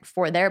parent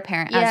for their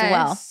parent as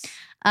well.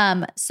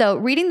 So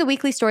reading the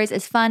weekly stories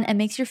is fun and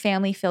makes your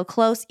family feel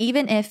close,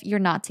 even if you're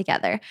not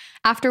together.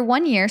 After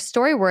 1 year,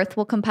 Storyworth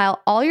will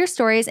compile all your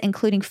stories,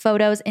 including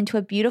photos, into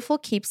a beautiful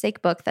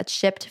keepsake book that's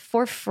shipped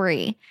for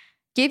free.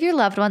 Give your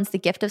loved ones the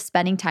gift of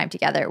spending time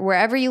together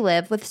wherever you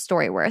live with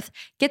Storyworth.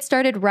 Get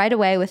started right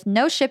away with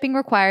no shipping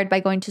required by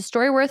going to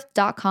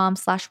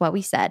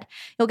storyworth.com/whatwesaid.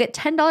 You'll get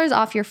 $10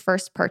 off your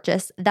first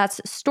purchase. That's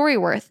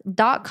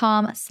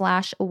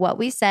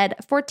storyworth.com/whatwesaid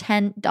for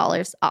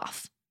 $10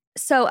 off.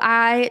 So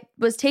I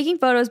was taking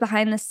photos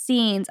behind the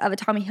scenes of a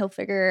Tommy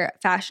Hilfiger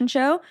fashion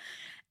show,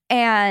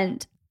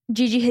 and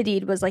Gigi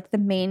Hadid was like the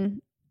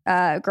main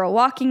girl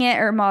walking it,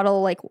 or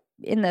model like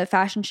in the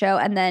fashion show,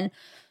 and then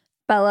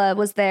Bella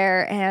was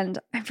there, and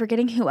I'm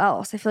forgetting who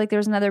else. I feel like there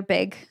was another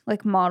big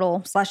like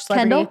model / celebrity.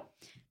 Kendall?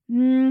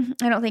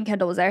 I don't think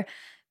Kendall was there,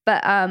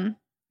 but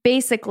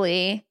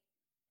basically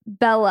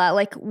Bella,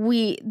 like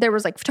there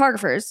was like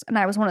photographers, and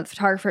I was one of the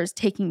photographers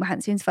taking behind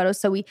the scenes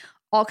photos. So we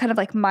all kind of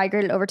like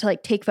migrated over to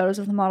like take photos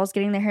of the models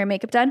getting their hair and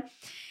makeup done.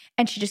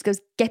 And she just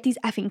goes, "Get these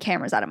effing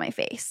cameras out of my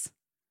face."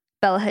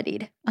 Bella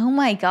Hadid. Oh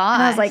my gosh.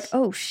 And I was like,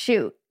 oh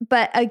shoot.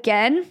 But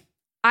again,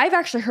 I've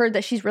actually heard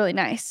that she's really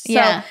nice.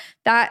 So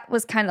that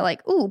was kind of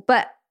like, ooh.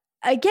 But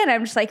again,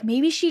 I'm just like,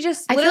 maybe she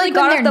just literally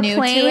got off the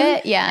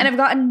plane and I've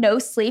gotten no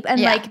sleep. And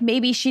like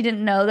maybe she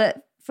didn't know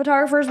that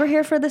photographers were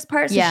here for this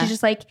part. So she's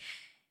just like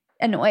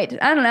annoyed.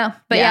 I don't know.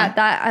 But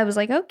that I was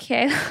like,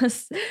 okay, that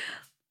was a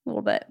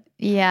little bit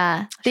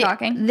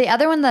shocking. The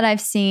other one that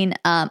I've seen,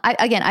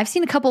 I've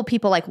seen a couple of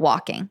people like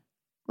walking,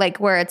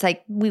 like where it's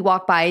like we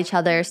walk by each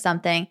other or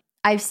something.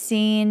 I've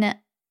seen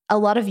a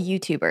lot of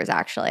YouTubers,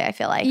 actually, I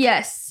feel like.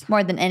 Yes.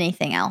 More than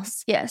anything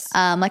else. Yes.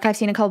 Like I've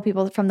seen a couple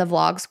people from the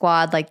vlog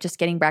squad, like just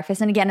getting breakfast.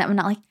 And again, I'm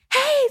not like,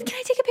 hey, can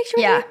I take a picture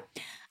with you?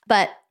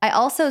 But I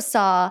also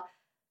saw,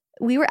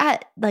 we were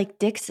at like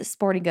Dick's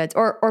Sporting Goods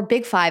or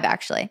Big Five,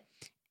 actually.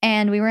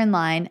 And we were in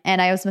line,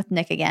 and I was with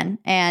Nick again.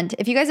 And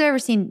if you guys have ever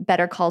seen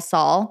Better Call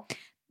Saul,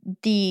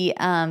 the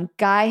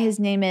guy, his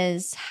name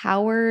is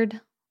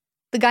Howard.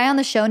 The guy on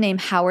the show named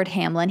Howard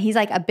Hamlin, he's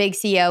like a big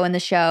CEO in the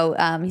show.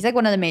 He's like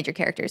one of the major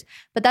characters,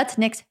 but that's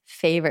Nick's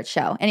favorite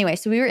show. Anyway,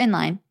 so we were in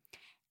line,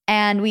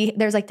 and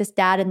there's like this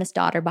dad and this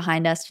daughter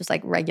behind us, just like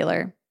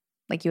regular,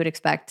 like you would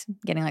expect,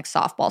 getting like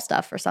softball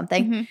stuff or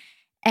something. Mm-hmm.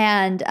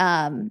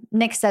 And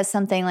Nick says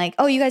something like,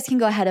 "Oh, you guys can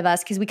go ahead of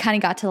us," because we kind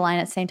of got to the line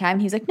at the same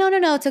time. He's like, no,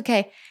 it's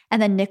okay. And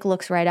then Nick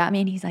looks right at me,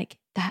 and he's like,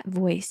 that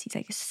voice, he's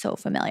like, is so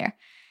familiar.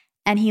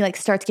 And he like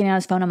starts getting on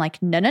his phone. I'm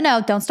like,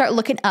 no, don't start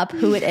looking up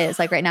who it is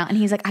like right now. And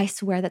he's like, I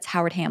swear that's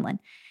Howard Hamlin,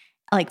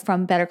 like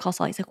from Better Call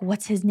Saul. He's like,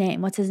 what's his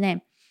name?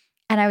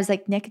 And I was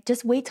like, Nick,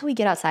 just wait till we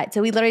get outside.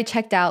 So we literally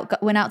checked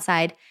out, went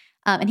outside,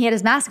 and he had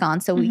his mask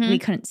on, so we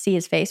couldn't see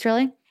his face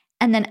really.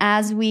 And then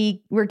as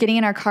we were getting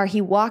in our car,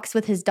 he walks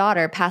with his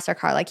daughter past our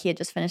car, like he had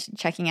just finished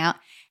checking out,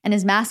 and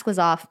his mask was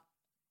off.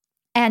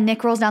 And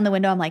Nick rolls down the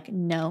window. I'm like,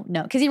 no,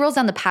 because he rolls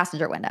down the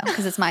passenger window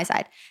because it's my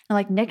side. I'm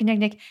like, Nick,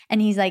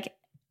 and he's like,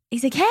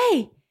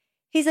 hey,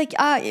 he's like,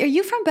 are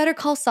you from Better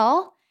Call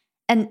Saul?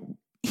 And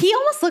he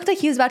almost looked like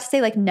he was about to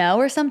say like no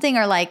or something,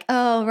 or like,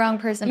 oh, wrong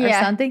person or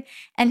something.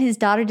 And his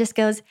daughter just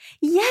goes,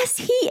 yes,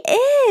 he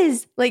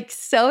is. Like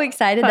so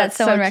excited that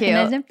someone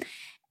recognized him.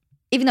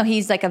 Even though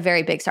he's like a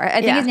very big star.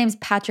 I think his name's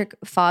Patrick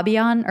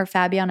Fabian. I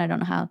don't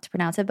know how to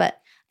pronounce it, but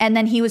and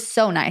then he was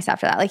so nice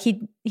after that. Like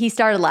he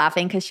started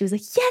laughing because she was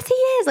like, yes, he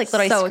is. Like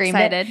literally so screamed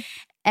excited. It.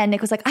 And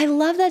Nick was like, I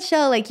love that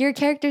show. Like, your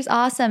character's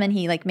awesome. And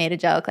he like made a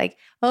joke like,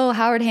 oh,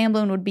 Howard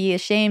Hamlin would be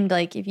ashamed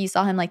like if you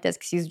saw him like this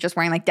because he's just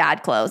wearing like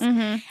dad clothes.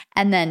 Mm-hmm.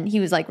 And then he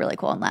was like really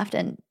cool and left.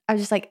 And I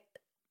was just like,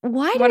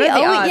 why do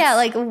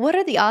like what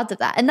are the odds of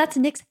that? And that's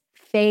Nick's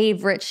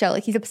favorite show.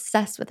 Like he's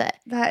obsessed with it.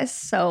 It's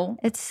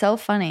so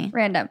funny.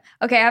 Random.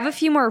 Okay, I have a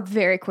few more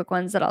very quick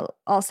ones that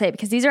I'll say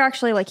because these are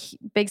actually like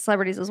big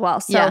celebrities as well.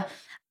 So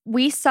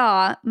we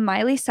saw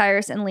Miley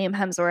Cyrus and Liam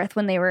Hemsworth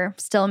when they were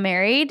still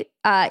married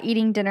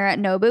eating dinner at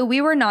Nobu. We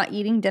were not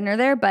eating dinner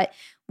there, but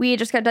we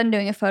just got done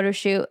doing a photo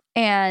shoot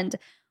and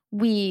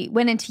we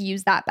went in to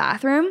use that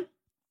bathroom.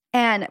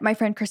 And my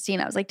friend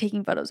Christina was like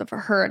taking photos of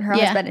her and her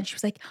husband. And she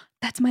was like,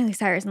 that's Miley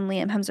Cyrus and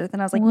Liam Hemsworth.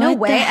 And I was like, no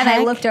way. And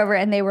I looked over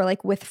and they were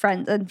like with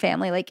friends and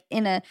family, like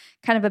in a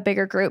kind of a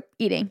bigger group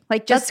eating.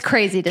 Like just that's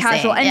crazy to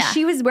casual. say. And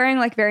she was wearing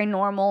like very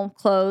normal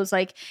clothes.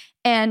 Like,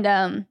 and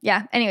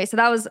anyway, so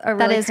that was a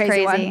really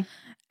crazy one.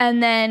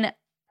 And then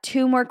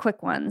two more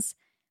quick ones.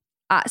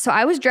 So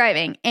I was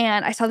driving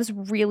and I saw this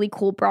really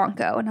cool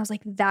Bronco and I was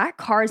like, that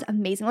car is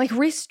amazing. Like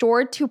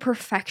restored to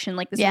perfection,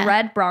 like this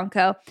red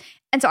Bronco.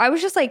 And so I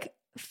was just like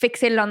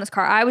fixated on this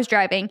car. I was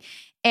driving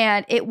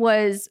and it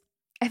was,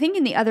 I think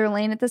in the other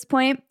lane at this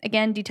point.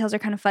 Again, details are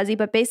kind of fuzzy,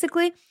 but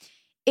basically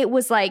it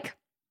was like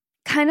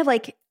kind of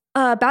like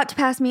about to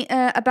pass me,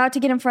 about to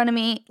get in front of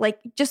me, like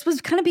just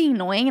was kind of being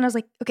annoying. And I was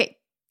like, okay,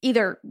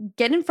 either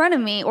get in front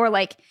of me or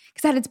like,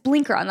 because it had its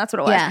blinker on. That's what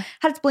it was. Yeah.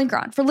 Had its blinker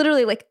on for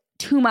literally like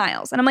 2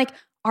 miles. And I'm like,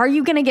 are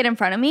you going to get in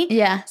front of me?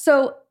 Yeah.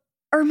 So,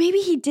 or maybe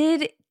he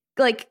did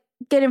like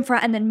get in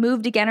front and then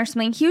moved again or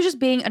something. He was just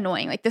being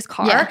annoying, like this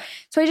car. Yeah.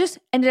 So I just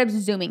ended up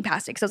zooming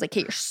past it because I was like,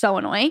 hey, you're so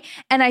annoying.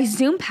 And I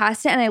zoomed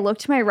past it and I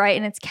looked to my right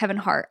and it's Kevin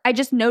Hart. I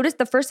just noticed,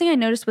 the first thing I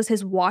noticed was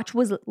his watch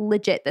was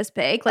legit this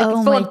big, like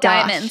full of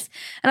diamonds.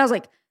 And I was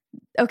like,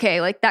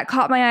 okay, like that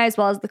caught my eye as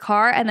well as the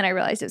car. And then I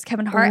realized it was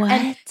Kevin Hart. What?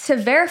 And to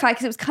verify,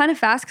 because it was kind of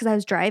fast because I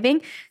was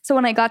driving. So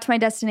when I got to my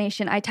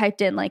destination, I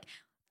typed in like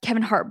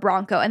Kevin Hart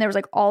Bronco. And there was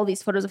like all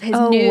these photos of his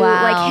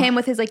like him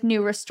with his like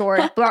new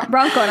restored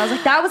Bronco. And I was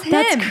like, that was him.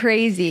 That's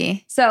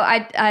crazy. So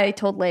I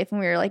told Leif and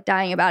we were like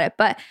dying about it.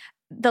 But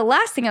the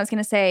last thing I was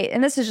going to say,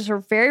 and this is just a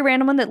very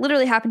random one that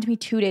literally happened to me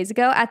 2 days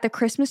ago at the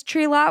Christmas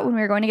tree lot when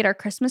we were going to get our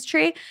Christmas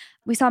tree,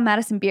 we saw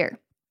Madison Beer.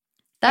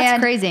 That's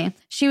And crazy.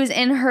 She was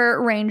in her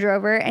Range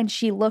Rover and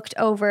she looked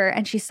over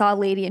and she saw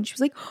Lady and she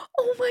was like,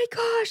 oh my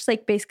gosh,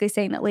 like basically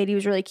saying that Lady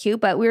was really cute,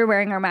 but we were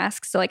wearing our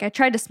masks. So like I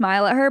tried to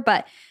smile at her,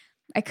 but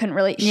I couldn't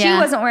really. She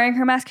wasn't wearing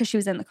her mask because she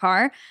was in the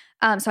car.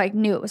 So I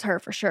knew it was her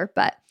for sure.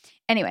 But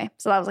anyway,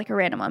 so that was like a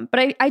random one.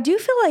 But I do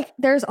feel like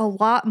there's a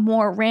lot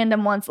more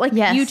random ones. Like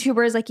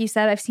YouTubers, like you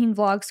said, I've seen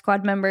Vlog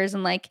Squad members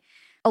and like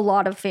a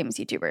lot of famous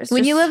YouTubers.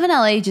 When you live in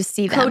LA, you just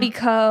see them. Cody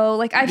Ko.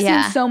 Like I've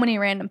seen so many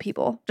random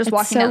people just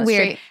walking down the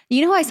street.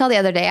 You know who I saw the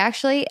other day,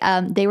 actually?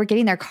 They were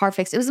getting their car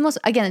fixed. It was the most,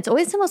 again, it's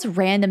always the most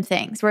random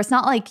things where it's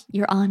not like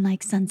you're on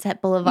like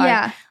Sunset Boulevard.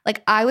 Yeah.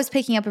 Like I was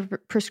picking up a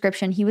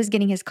prescription. He was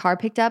getting his car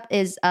picked up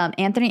is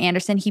Anthony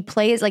Anderson. He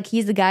plays like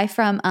he's the guy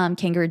from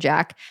Kangaroo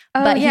Jack,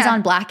 but he's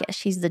on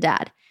Blackish. He's the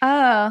dad.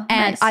 Oh,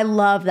 and nice. I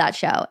love that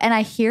show. And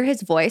I hear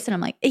his voice and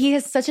I'm like, he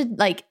has such a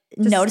like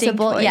Distinct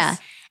noticeable voice. Yeah.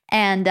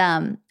 And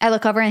I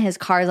look over and his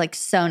car is like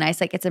so nice.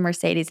 Like it's a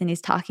Mercedes and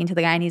he's talking to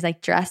the guy and he's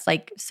like dressed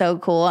like so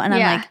cool. And I'm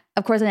like,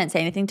 of course I didn't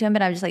say anything to him,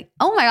 but I was just like,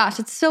 oh my gosh,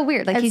 it's so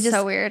weird. Like he's just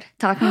so weird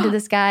talking to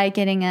this guy,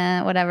 getting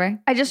whatever.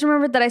 I just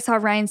remembered that I saw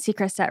Ryan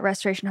Seacrest at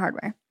Restoration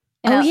Hardware.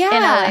 In yeah.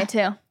 In LA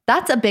too.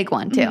 That's a big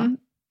one too. Mm-hmm.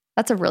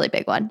 That's a really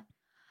big one.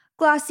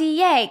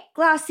 Glossier,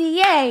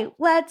 Glossier,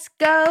 let's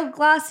go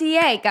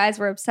Glossier. Guys,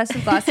 we're obsessed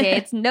with Glossier.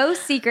 It's no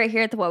secret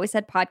here at the What We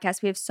Said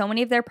podcast. We have so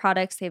many of their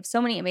products. They have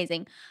so many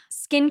amazing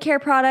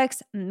skincare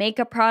products,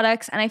 makeup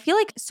products, and I feel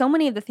like so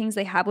many of the things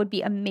they have would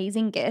be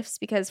amazing gifts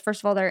because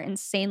first of all, they're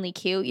insanely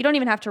cute. You don't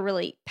even have to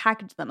really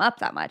package them up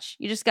that much.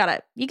 You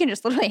can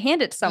just literally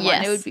hand it to someone.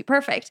 Yes. It would be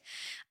perfect.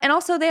 And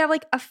also they have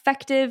like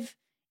effective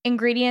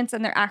ingredients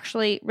and they're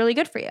actually really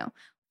good for you.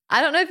 I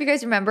don't know if you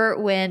guys remember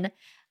when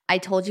I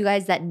told you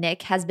guys that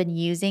Nick has been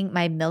using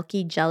my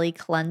Milky Jelly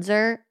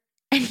cleanser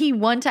and he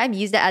one time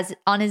used it as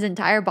on his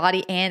entire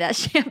body and as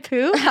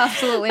shampoo.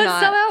 Absolutely but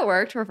not. Somehow it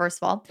worked first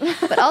of all.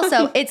 But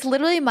also it's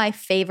literally my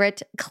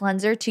favorite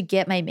cleanser to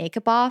get my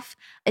makeup off.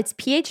 It's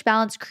pH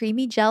balanced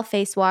creamy gel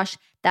face wash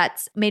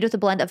that's made with a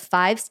blend of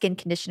 5 skin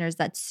conditioners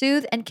that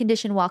soothe and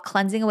condition while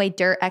cleansing away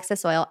dirt,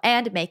 excess oil,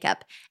 and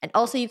makeup. And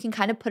also you can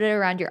kind of put it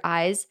around your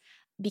eyes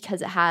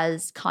because it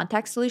has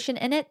contact solution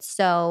in it.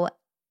 So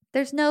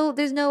there's no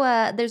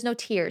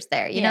tears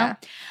there, you know?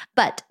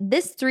 But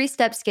this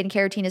 3-step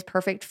skincare routine is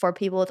perfect for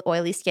people with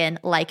oily skin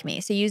like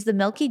me. So use the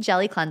Milky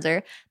Jelly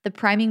Cleanser, the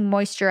Priming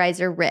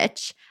Moisturizer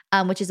Rich,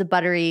 which is a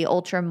buttery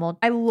ultra.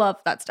 I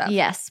love that stuff.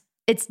 Yes.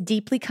 It's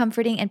deeply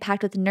comforting and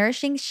packed with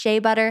nourishing shea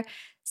butter,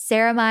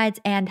 ceramides,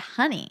 and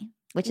honey,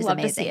 which is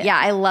amazing. Yeah,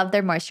 I love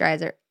their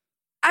moisturizer.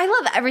 I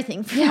love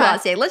everything from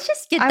Glossier. Let's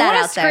just get that out there. I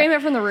want to scream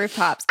it from the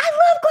rooftops. I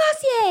love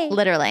Glossier.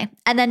 Literally.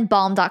 And then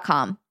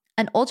balm.com.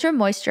 An ultra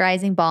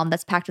moisturizing balm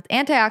that's packed with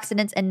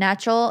antioxidants and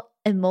natural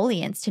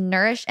emollients to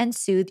nourish and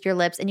soothe your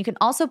lips. And you can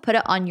also put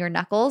it on your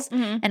knuckles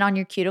and on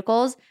your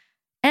cuticles.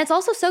 And it's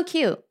also so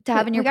cute to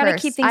have in your purse. Gotta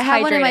keep things I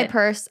have hydrated. one in my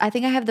purse. I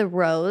think I have the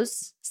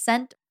rose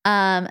scent.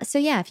 So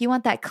yeah, if you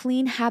want that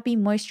clean, happy,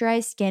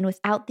 moisturized skin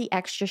without the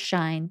extra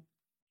shine.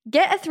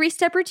 Get a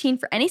 3-step routine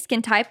for any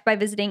skin type by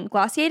visiting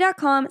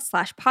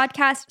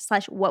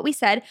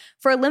glossier.com/podcast/whatwesaid.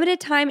 For a limited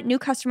time, new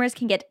customers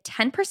can get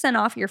 10%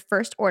 off your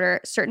first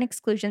order. Certain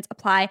exclusions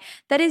apply.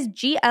 That is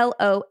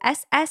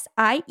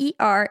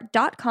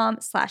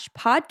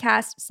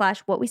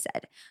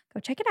glossier.com/podcast/whatwesaid. Go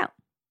check it out.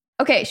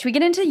 Okay, should we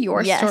get into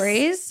your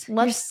stories?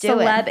 Let's your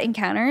do it. Celeb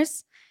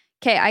encounters.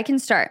 Okay, I can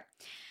start.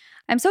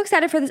 I'm so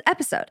excited for this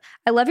episode.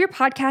 I love your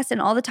podcast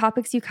and all the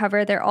topics you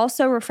cover. They're all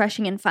so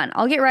refreshing and fun.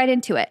 I'll get right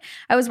into it.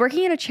 I was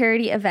working at a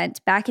charity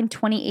event back in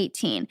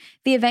 2018.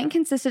 The event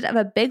consisted of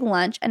a big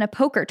lunch and a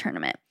poker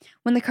tournament.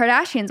 When the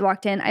Kardashians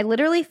walked in, I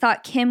literally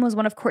thought Kim was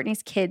one of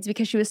Kourtney's kids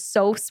because she was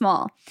so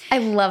small. I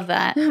love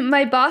that.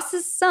 My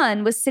boss's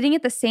son was sitting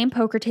at the same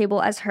poker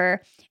table as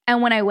her,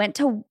 and when I went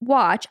to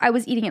watch, I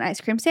was eating an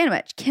ice cream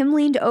sandwich. Kim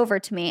leaned over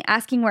to me,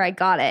 asking where I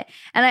got it,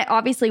 and I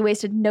obviously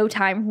wasted no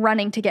time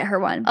running to get her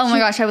one. Oh my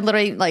gosh, I would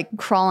literally like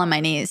crawl on my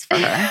knees for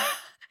her.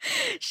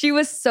 She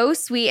was so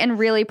sweet and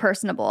really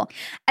personable.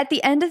 At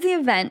the end of the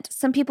event,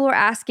 some people were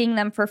asking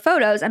them for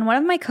photos, and one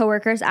of my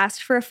coworkers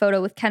asked for a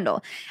photo with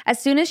Kendall.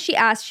 As soon as she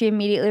asked, she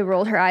immediately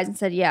rolled her eyes and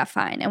said, "Yeah,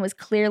 fine," and was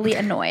clearly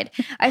annoyed.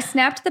 I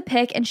snapped the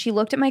pic, and she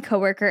looked at my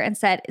coworker and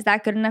said, "Is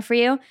that good enough for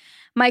you?"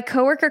 My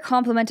coworker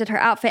complimented her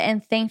outfit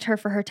and thanked her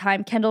for her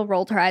time. Kendall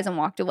rolled her eyes and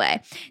walked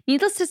away.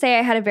 Needless to say,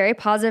 I had a very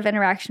positive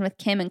interaction with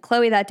Kim and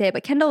Khloe that day,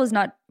 but Kendall was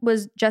not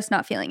was just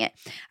not feeling it.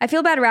 I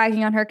feel bad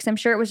ragging on her because I'm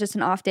sure it was just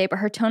an off day, but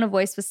her tone of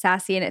voice was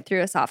sassy and it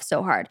threw us off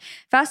so hard.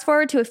 Fast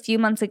forward to a few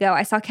months ago,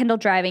 I saw Kendall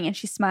driving and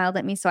she smiled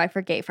at me, so I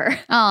forgave her.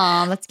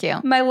 Oh, that's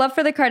cute. My love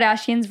for the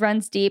Kardashians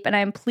runs deep, and I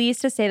am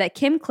pleased to say that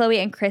Kim,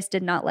 Khloe, and Kris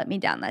did not let me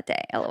down that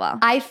day. LOL.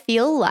 I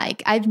feel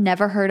like I've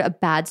never heard a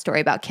bad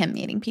story about Kim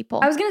meeting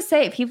people. I was going to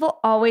say, people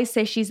always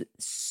say she's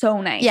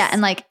so nice. Yeah,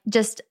 and like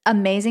just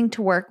amazing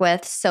to work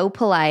with, so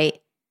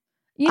polite.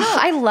 You know,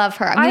 I love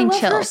her. I'm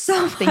getting chills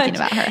so thinking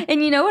about her.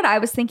 And you know what I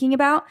was thinking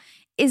about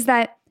is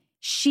that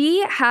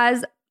she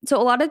has,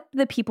 so a lot of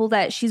the people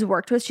that she's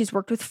worked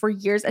with for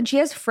years, and she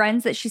has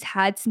friends that she's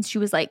had since she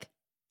was like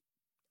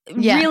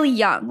really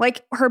young.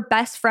 Like her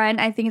best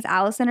friend, I think is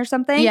Allison or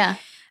something. Yeah.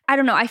 I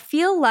don't know. I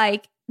feel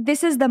like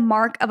this is the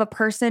mark of a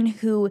person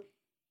who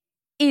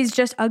is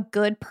just a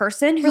good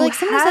person. Who like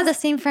someone's had the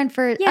same friend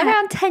for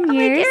around 10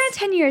 years. Like, around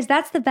 10 years.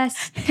 That's the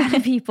best kind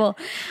of people.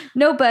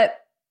 No, but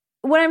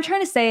what I'm trying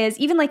to say is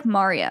even like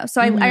Mario.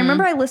 So I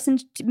remember I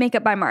listened to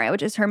Makeup by Mario,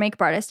 which is her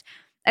makeup artist.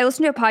 I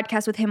listened to a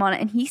podcast with him on it,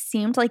 and he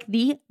seemed like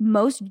the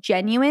most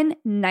genuine,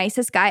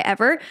 nicest guy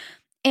ever.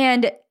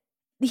 And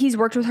he's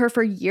worked with her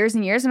for years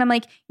and years. And I'm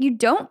like, you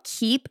don't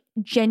keep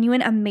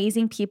genuine,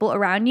 amazing people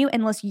around you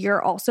unless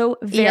you're also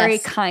a very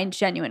kind,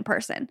 genuine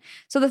person.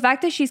 So the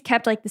fact that she's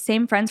kept like the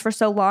same friends for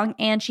so long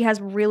and she has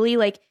really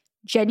like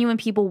genuine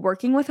people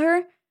working with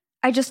her,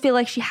 I just feel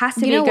like she has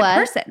to be a good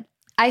person.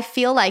 I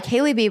feel like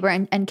Hailey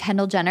Bieber and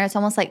Kendall Jenner, it's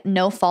almost like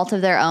no fault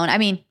of their own. I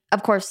mean,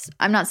 of course,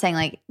 I'm not saying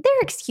like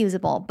they're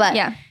excusable,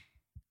 but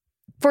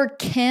for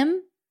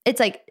Kim, it's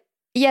like,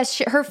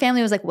 yes, her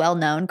family was like well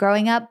known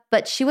growing up,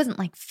 but she wasn't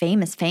like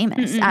famous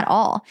at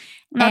all.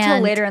 Not till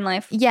later in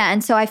life. Yeah.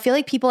 And so I feel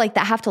like people like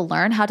that have to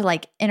learn how to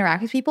like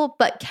interact with people.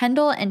 But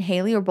Kendall and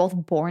Hailey were both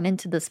born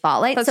into the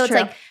spotlight. That's so true.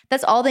 It's like,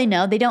 that's all they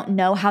know. They don't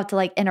know how to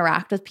like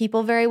interact with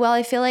people very well,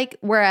 I feel like.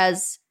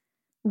 Whereas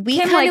we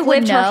Kim kind of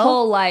lived know, her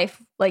whole life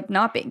like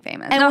not being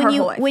famous. And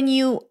not when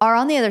you are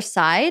on the other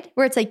side,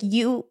 where it's like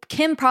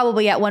Kim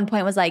probably at one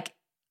point was like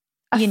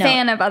a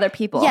fan of other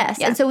people. Yes.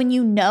 Yeah. And so when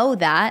you know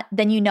that,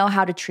 then you know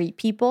how to treat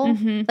people.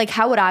 Mm-hmm. Like,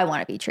 how would I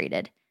want to be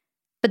treated?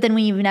 But then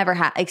when you've never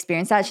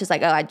experienced that, it's just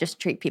like, oh, I just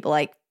treat people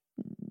like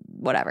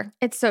whatever.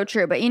 It's so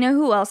true. But you know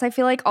who else I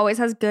feel like always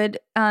has good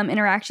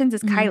interactions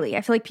is Kylie.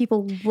 I feel like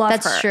people love her.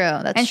 That's true.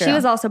 And she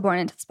was also born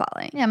into the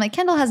spotlight. Yeah, I'm like,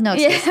 Kendall has no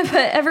excuse. Yeah,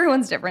 but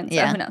everyone's different.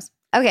 So who knows?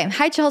 Okay.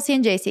 Hi, Chelsea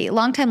and JC.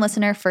 Longtime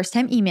listener, first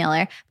time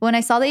emailer. But when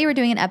I saw that you were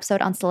doing an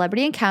episode on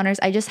celebrity encounters,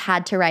 I just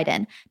had to write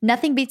in.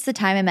 Nothing beats the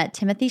time I met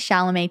Timothée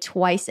Chalamet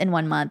twice in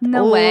 1 month.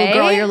 No way.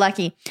 Girl, you're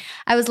lucky.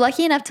 I was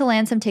lucky enough to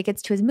land some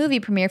tickets to his movie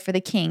premiere for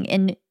The King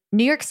in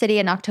New York City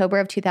in October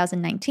of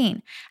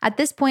 2019. At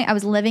this point, I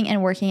was living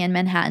and working in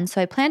Manhattan, so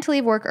I planned to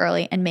leave work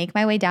early and make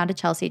my way down to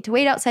Chelsea to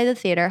wait outside the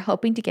theater,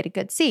 hoping to get a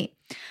good seat.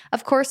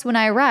 Of course, when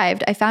I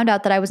arrived, I found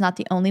out that I was not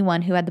the only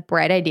one who had the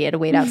bright idea to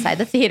wait outside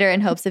the theater in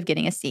hopes of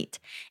getting a seat.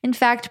 In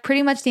fact,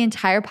 pretty much the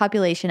entire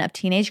population of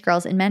teenage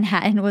girls in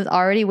Manhattan was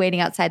already waiting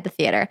outside the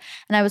theater,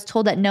 and I was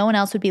told that no one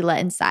else would be let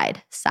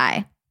inside.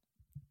 Sigh.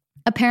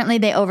 Apparently,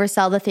 they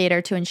oversell the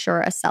theater to ensure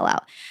a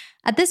sellout.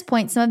 At this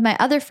point, some of my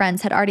other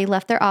friends had already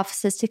left their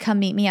offices to come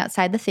meet me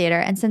outside the theater,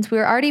 and since we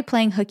were already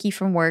playing hooky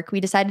from work, we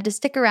decided to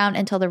stick around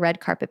until the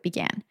red carpet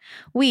began.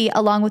 We,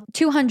 along with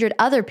 200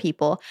 other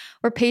people,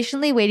 were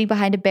patiently waiting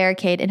behind a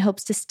barricade in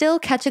hopes to still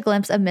catch a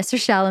glimpse of Mr.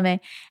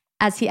 Chalamet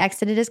as he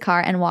exited his car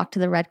and walked to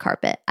the red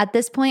carpet. At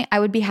this point, I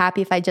would be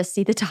happy if I just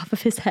see the top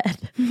of his head.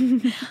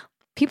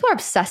 People are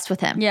obsessed with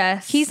him.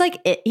 Yes. He's like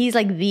it. He's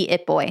like the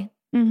it boy.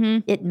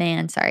 It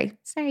man, sorry,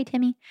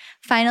 Timmy.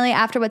 Finally,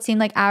 after what seemed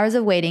like hours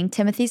of waiting,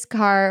 Timothy's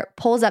car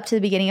pulls up to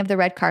the beginning of the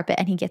red carpet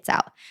and he gets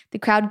out. The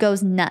crowd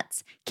goes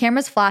nuts.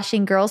 Cameras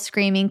flashing, girls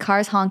screaming,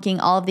 cars honking,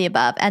 all of the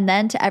above. And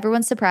then, to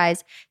everyone's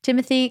surprise,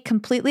 Timothy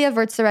completely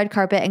averts the red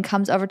carpet and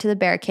comes over to the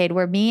barricade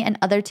where me and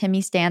other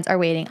Timmy stands are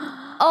waiting.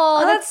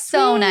 Oh, that's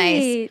so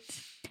nice.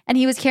 And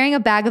he was carrying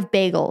a bag of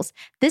bagels.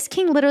 This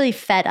king literally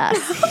fed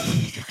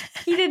us.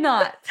 He did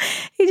not.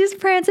 He just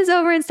prances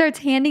over and starts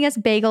handing us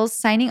bagels,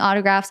 signing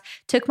autographs,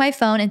 took my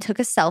phone and took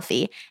a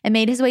selfie, and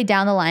made his way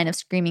down the line of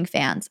screaming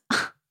fans.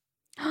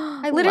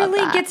 I literally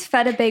gets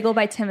fed a bagel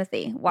by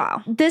Timothy.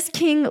 Wow. This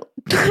king,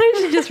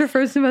 she just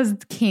refers to him as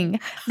king.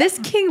 This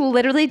king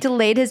literally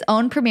delayed his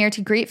own premiere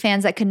to greet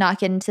fans that could not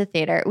get into the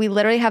theater. We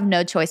literally have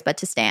no choice but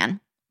to stand.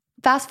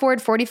 Fast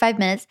forward 45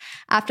 minutes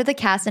after the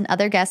cast and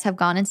other guests have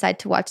gone inside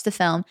to watch the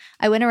film,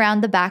 I went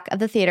around the back of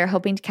the theater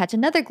hoping to catch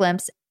another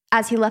glimpse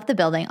as he left the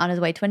building on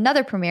his way to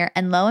another premiere,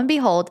 and lo and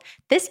behold,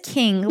 this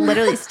king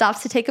literally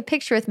stops to take a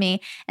picture with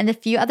me and the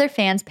few other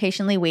fans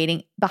patiently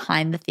waiting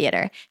behind the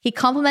theater. He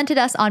complimented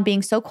us on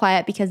being so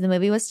quiet because the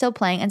movie was still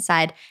playing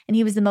inside, and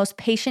he was the most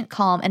patient,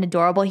 calm, and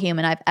adorable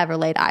human I've ever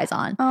laid eyes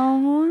on.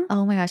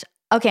 Oh my gosh.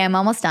 Okay, I'm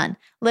almost done.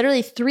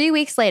 Literally 3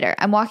 weeks later,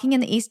 I'm walking in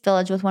the East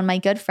Village with one of my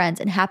good friends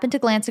and happen to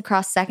glance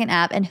across 2nd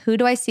Ave, and who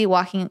do I see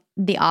walking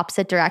the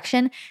opposite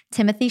direction?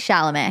 Timothée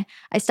Chalamet.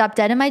 I stopped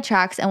dead in my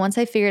tracks, and once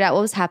I figured out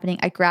what was happening,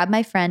 I grabbed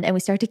my friend and we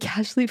started to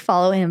casually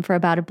follow him for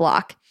about a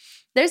block.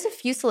 There's a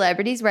few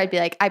celebrities where I'd be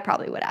like, I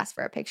probably would ask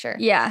for a picture.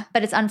 Yeah.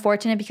 But it's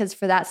unfortunate because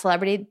for that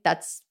celebrity,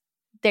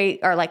 they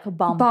are like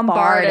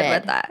Bombarded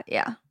with that.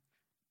 Yeah.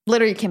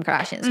 Literally Kim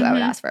Kardashian is who I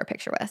would ask for a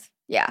picture with.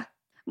 Yeah.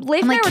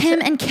 I'm like,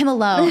 Kim and Kim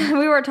alone.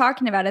 We were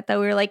talking about it though.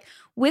 We were like,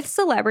 with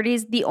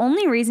celebrities, the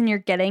only reason you're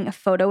getting a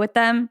photo with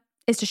them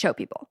is to show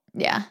people.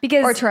 Yeah.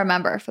 Because or to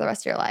remember for the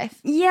rest of your life.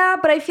 Yeah,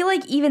 but I feel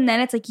like even then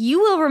it's like you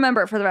will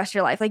remember it for the rest of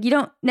your life. Like you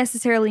don't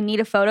necessarily need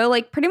a photo.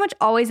 Like pretty much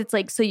always it's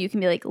like so you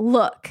can be like,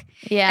 look.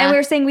 Yeah. And we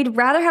were saying we'd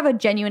rather have a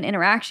genuine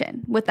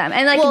interaction with them.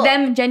 And like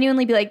them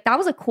genuinely be like, that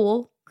was a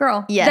cool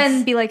girl. Yes.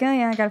 Then be like, oh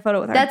yeah, I got a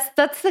photo with her.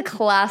 That's the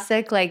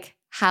classic like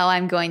how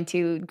I'm going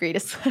to greet a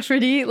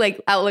celebrity.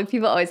 Like outlook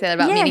people always say that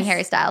about meeting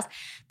Harry Styles.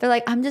 They're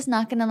like, I'm just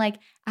not gonna like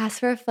ask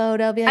for a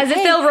photo. Be like, as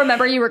if they'll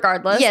remember you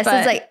regardless. Yes,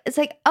 but it's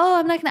like, oh,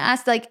 I'm not gonna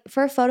ask like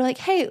for a photo. Like,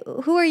 hey,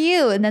 who are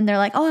you? And then they're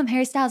like, oh, I'm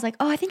Harry Styles. Like,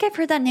 oh, I think I've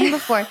heard that name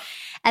before.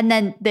 And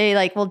then they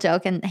like will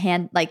joke and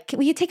hand like,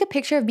 will you take a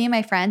picture of me and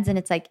my friends? And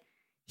it's like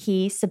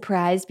he's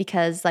surprised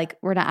because like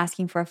we're not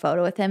asking for a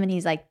photo with him, and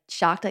he's like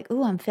shocked, like,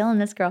 oh, I'm feeling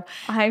this girl.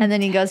 And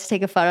then he goes to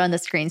take a photo, and the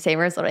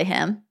screensaver is literally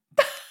him.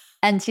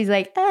 And she's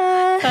like,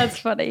 That's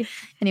funny.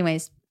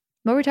 Anyways,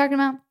 what were we talking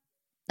about?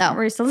 Oh,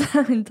 We're still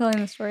telling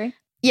the story.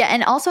 Yeah,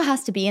 and also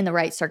has to be in the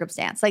right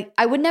circumstance. Like,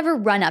 I would never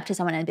run up to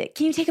someone and be like,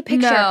 can you take a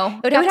picture? No.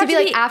 It would have to be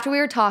like after we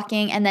were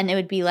talking, and then it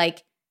would be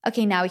like,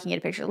 okay, now we can get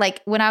a picture.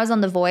 Like when I was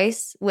on The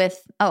Voice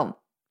with,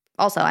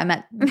 also I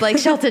met Blake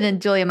Shelton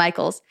and Julia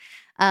Michaels.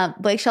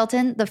 Blake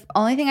Shelton, the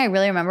only thing I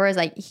really remember is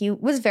like he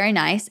was very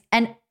nice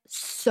and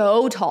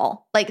so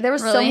tall. Like there were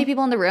so many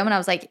people in the room, and I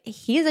was like,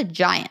 he's a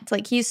giant.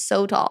 Like he's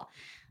so tall.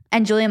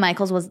 And Julia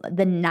Michaels was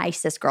the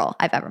nicest girl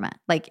I've ever met,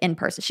 like in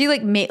person. She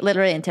like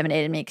literally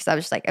intimidated me because I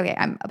was just like, okay,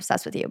 I'm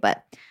obsessed with you.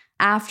 But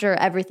after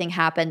everything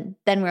happened,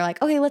 then we were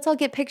like, okay, let's all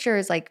get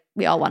pictures. Like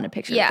we all wanted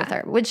pictures with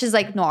her, which is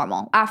like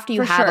normal after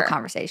you have a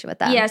conversation with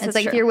them. Yes, it's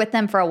like if you're with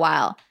them for a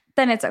while.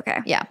 Then it's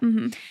okay. Yeah.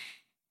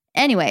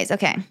 Anyways,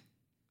 okay.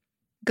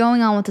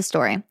 Going on with the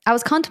story. I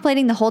was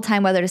contemplating the whole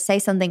time whether to say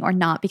something or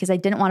not because I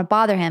didn't want to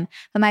bother him,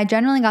 but my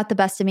adrenaline got the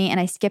best of me and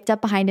I skipped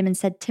up behind him and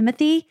said,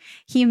 Timothy.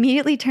 He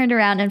immediately turned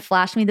around and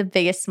flashed me the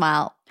biggest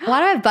smile. Why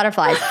do I have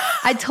butterflies?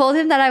 I told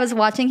him that I was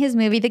watching his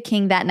movie The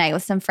King that night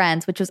with some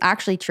friends, which was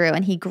actually true,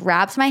 and he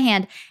grabbed my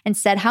hand and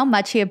said how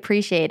much he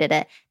appreciated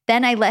it.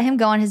 Then I let him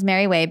go on his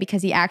merry way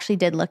because he actually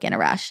did look in a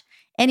rush.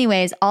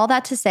 Anyways, all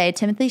that to say,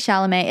 Timothée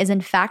Chalamet is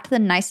in fact the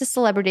nicest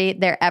celebrity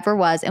there ever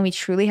was, and we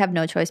truly have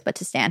no choice but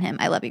to stan him.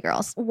 I love you,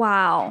 girls.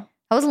 Wow.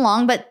 That was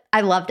long, but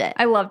I loved it.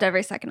 I loved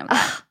every second of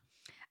that.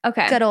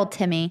 Okay. Good old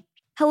Timmy.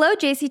 Hello,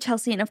 JC,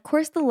 Chelsea, and of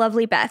course the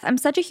lovely Beth. I'm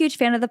such a huge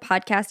fan of the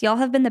podcast. Y'all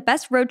have been the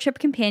best road trip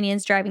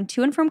companions driving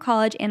to and from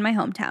college and my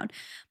hometown.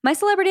 My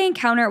celebrity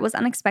encounter was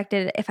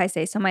unexpected, if I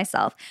say so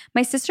myself.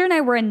 My sister and I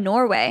were in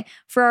Norway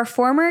for our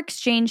former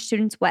exchange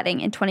student's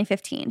wedding in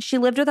 2015. She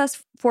lived with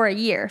us for a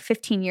year,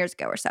 15 years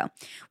ago or so.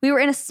 We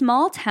were in a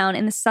small town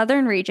in the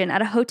southern region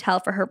at a hotel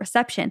for her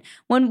reception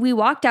when we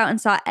walked out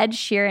and saw Ed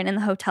Sheeran in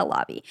the hotel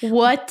lobby.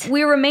 What?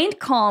 We remained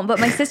calm,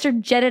 but my sister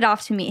jetted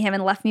off to meet him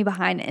and left me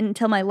behind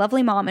until my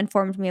lovely mom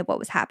informed me of what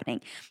was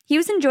happening. He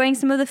was enjoying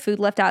some of the food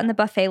left out in the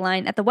buffet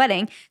line at the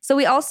wedding, so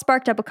we all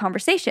sparked up a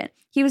conversation.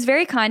 He was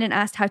very kind and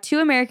asked how 2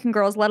 American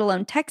girls, let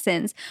alone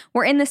Texans,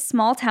 were in this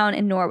small town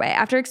in Norway.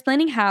 After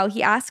explaining how,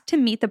 he asked to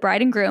meet the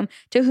bride and groom,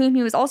 to whom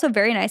he was also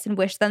very nice and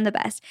wished them the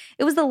best.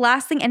 It was the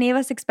last thing any of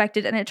us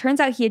expected, and it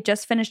turns out he had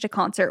just finished a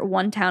concert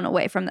 1 town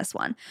away from this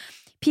one.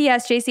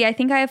 P.S. JC, I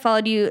think I have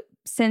followed you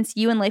since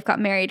you and Leif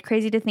got married.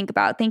 Crazy to think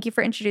about. Thank you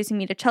for introducing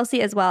me to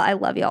Chelsea as well. I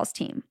love y'all's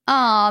team.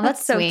 Oh,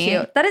 that's so sweet.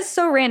 cute. That is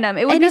so random.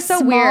 It would in be a so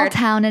small weird.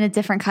 town in a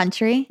different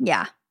country.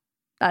 Yeah.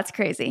 That's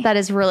crazy. That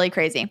is really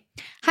crazy.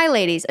 Hi,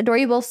 ladies. Adore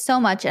you both so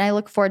much, and I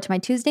look forward to my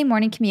Tuesday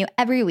morning commute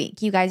every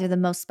week. You guys are the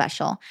most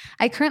special.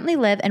 I currently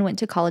live and went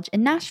to college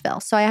in Nashville,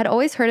 so I had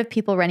always heard of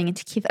people running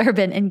into Keith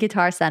Urban in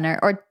Guitar Center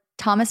or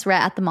Thomas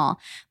Rhett at the mall.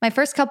 My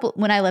first couple,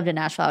 when I lived in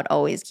Nashville, I would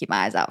always keep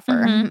my eyes out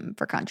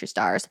for country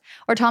stars.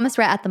 Or Thomas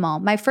Rhett at the mall.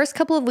 My first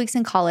couple of weeks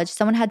in college,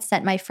 someone had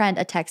sent my friend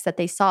a text that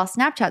they saw a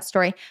Snapchat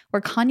story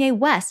where Kanye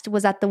West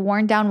was at the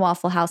worn down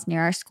Waffle House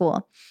near our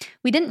school.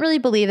 We didn't really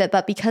believe it,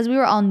 but because we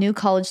were all new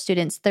college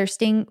students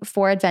thirsting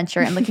for adventure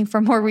and looking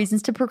for more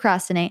reasons to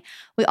procrastinate,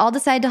 we all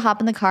decided to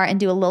hop in the car and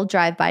do a little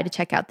drive-by to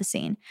check out the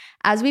scene.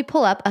 As we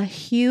pull up, a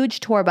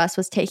huge tour bus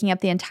was taking up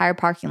the entire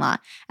parking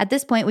lot. At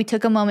this point, we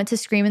took a moment to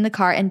scream in the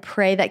car and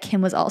pray that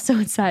Kim was also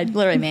inside.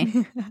 Literally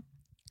me.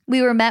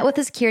 We were met with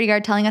a security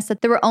guard telling us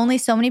that there were only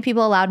so many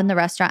people allowed in the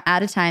restaurant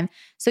at a time,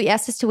 so he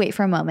asked us to wait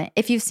for a moment.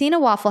 If you've seen a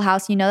Waffle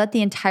House, you know that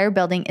the entire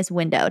building is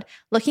windowed.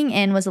 Looking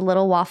in was a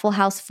little Waffle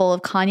House full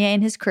of Kanye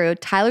and his crew,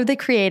 Tyler the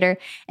Creator,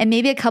 and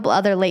maybe a couple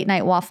other late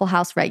night Waffle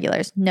House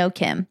regulars. No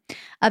Kim.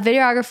 A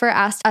videographer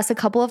asked us a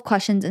couple of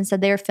questions and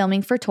said they were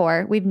filming for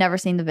tour. We've never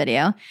seen the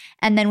video.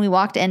 And then we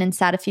walked in and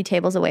sat a few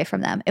tables away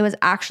from them. It was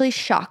actually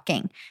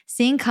shocking.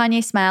 Seeing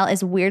Kanye smile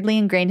is weirdly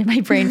ingrained in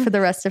my brain for the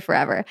rest of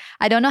forever.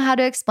 I don't know how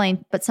to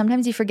explain, but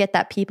sometimes you forget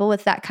that people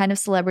with that kind of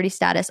celebrity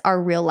status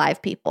are real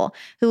live people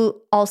who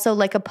also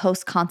like a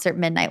post-concert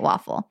midnight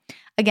waffle.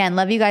 Again,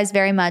 love you guys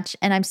very much.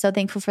 And I'm so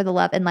thankful for the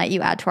love and light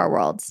you add to our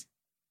worlds.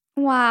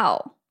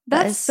 Wow.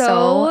 That That's is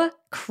so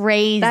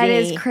crazy. That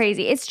is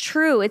crazy. It's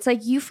true. It's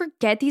like you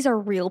forget these are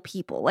real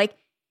people. Like,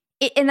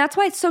 and that's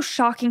why it's so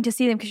shocking to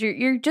see them, because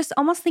you're just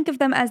almost think of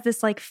them as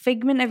this like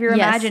figment of your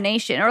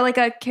imagination or like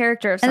a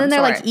character of some sort. And then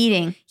they're sort. like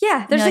eating.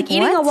 Yeah. They're like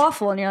eating a what?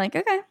 waffle and you're like,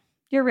 okay,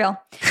 you're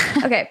real.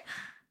 Okay.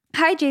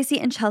 Hi,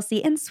 JC and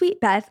Chelsea and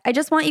Sweet Beth. I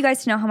just want you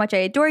guys to know how much I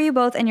adore you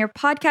both, and your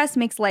podcast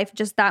makes life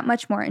just that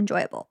much more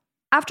enjoyable.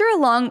 After a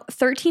long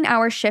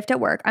 13-hour shift at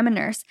work, I'm a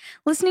nurse.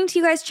 Listening to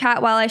you guys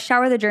chat while I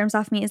shower the germs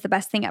off me is the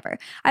best thing ever.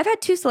 I've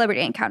had 2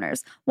 celebrity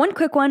encounters. One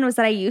quick one was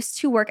that I used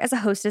to work as a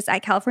hostess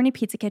at California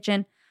Pizza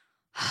Kitchen.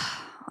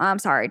 I'm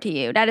sorry to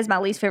you. That is my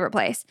least favorite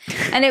place.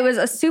 And it was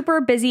a super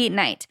busy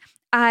night.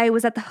 I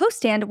was at the host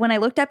stand when I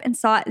looked up and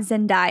saw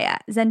Zendaya.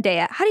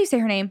 How do you say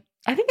her name?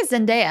 I think it's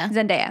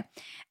Zendaya.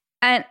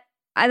 And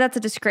that's a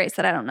disgrace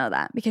that I don't know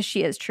that, because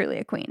she is truly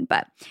a queen.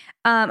 But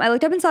I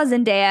looked up and saw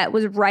Zendaya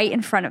was right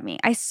in front of me.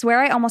 I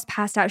swear I almost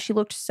passed out. She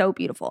looked so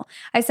beautiful.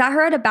 I sat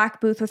her at a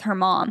back booth with her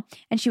mom,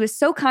 and she was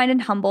so kind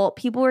and humble.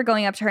 People were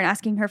going up to her and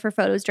asking her for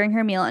photos during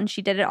her meal, and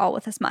she did it all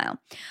with a smile.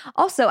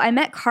 Also, I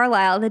met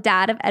Carlisle, the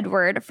dad of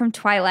Edward from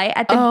Twilight,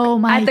 at the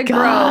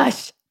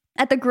Grove.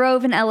 At the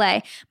Grove in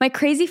LA. My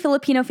crazy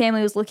Filipino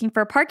family was looking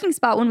for a parking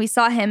spot when we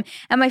saw him,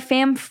 and my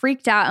fam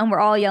freaked out and we're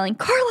all yelling,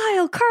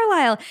 Carlisle,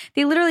 Carlisle.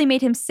 They literally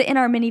made him sit in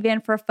our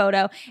minivan for a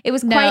photo. It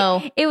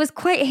was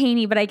quite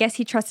haney, but I guess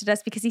he trusted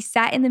us because he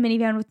sat in the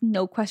minivan with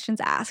no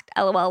questions asked.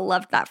 LOL,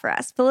 loved that for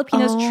us.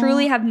 Filipinos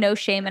truly have no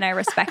shame, and I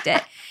respect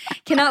it.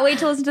 Cannot wait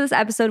to listen to this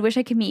episode. Wish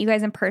I could meet you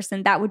guys in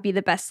person. That would be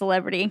the best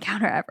celebrity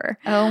encounter ever.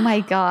 Oh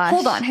my gosh.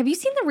 Hold on. Have you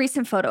seen the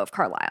recent photo of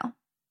Carlisle?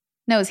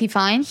 No, is he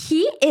fine?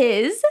 He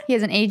is. He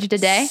hasn't aged a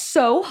day?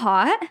 So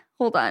hot.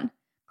 Hold on.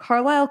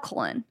 Carlisle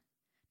Cullen.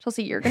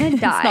 Chelsea, you're going to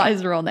die. It's not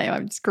his real name.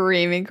 I'm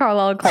screaming.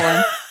 Carlisle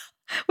Cullen.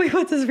 Wait,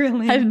 what's his real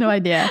name? I have no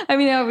idea. I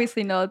mean, I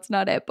obviously know it's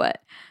not it,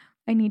 but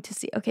I need to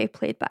see. Okay,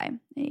 played by. I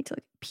need to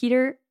look.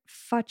 Peter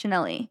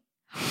Facinelli.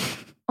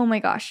 Oh my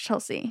gosh,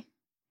 Chelsea.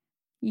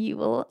 You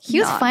will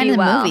He was fine in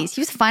the movies.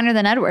 He was finer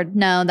than Edward.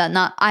 No,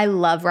 I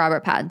love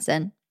Robert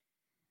Pattinson.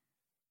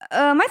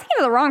 Am I thinking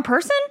of the wrong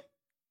person?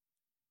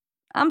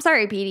 I'm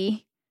sorry,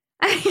 Petey.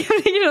 I'm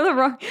thinking of the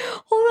wrong.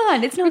 Hold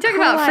on. It's not. You're talking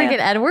about freaking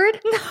Edward?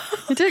 No.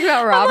 You're talking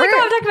about Robert?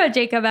 I'm talking about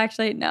Jacob,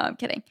 actually. No, I'm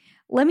kidding.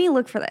 Let me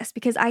look for this,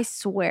 because I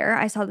swear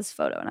I saw this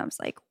photo and I was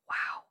like,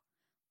 wow.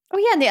 Oh,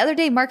 yeah. And the other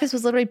day, Marcus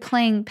was literally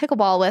playing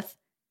pickleball with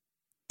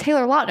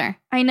Taylor Lautner.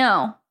 I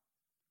know.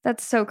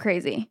 That's so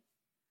crazy.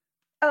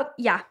 Oh,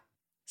 yeah.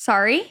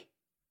 Sorry?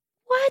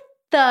 What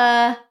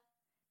the?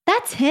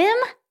 That's him?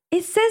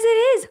 It says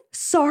it is.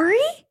 Sorry?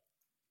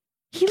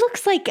 He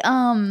looks like,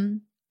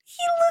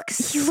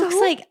 He looks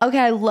like, okay,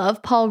 I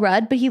love Paul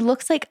Rudd, but he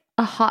looks like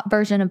a hot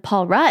version of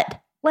Paul Rudd.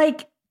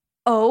 Like,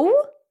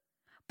 oh?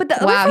 But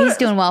the he's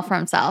doing well for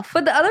himself.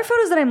 But the other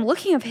photos that I'm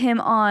looking of him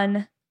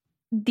on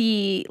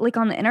the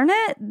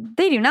internet,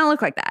 they do not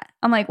look like that.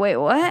 I'm like, wait,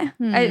 what?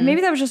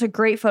 Maybe that was just a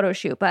great photo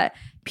shoot, but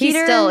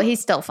Peter, he's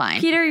still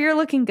fine. Peter, you're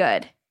looking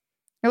good.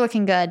 You're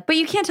looking good. But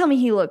you can't tell me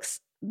he looks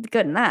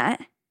good in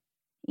that.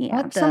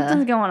 Yeah,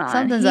 something's going on.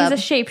 Something's He's up. a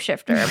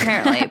shapeshifter,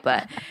 apparently,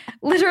 but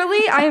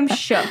literally, I am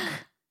shook.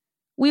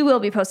 We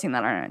will be posting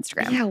that on our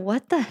Instagram. Yeah,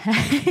 what the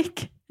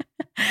heck?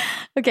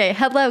 Okay,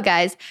 hello,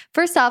 guys.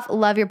 First off,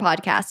 love your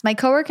podcast. My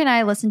coworker and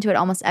I listen to it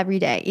almost every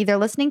day, either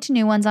listening to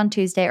new ones on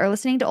Tuesday or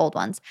listening to old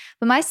ones.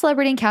 But my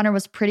celebrity encounter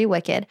was pretty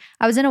wicked.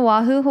 I was in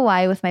Oahu,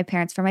 Hawaii with my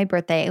parents for my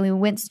birthday, and we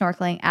went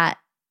snorkeling at,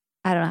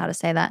 I don't know how to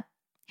say that,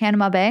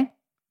 Hanama Bay.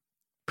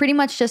 Pretty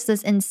much just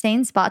this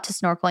insane spot to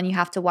snorkel, and you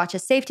have to watch a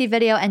safety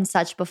video and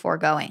such before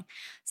going.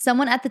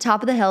 Someone at the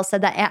top of the hill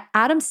said that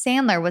Adam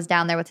Sandler was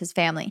down there with his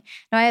family.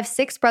 Now, I have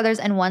 6 brothers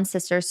and 1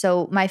 sister,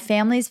 so my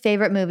family's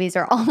favorite movies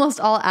are almost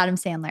all Adam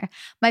Sandler.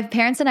 My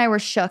parents and I were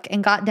shook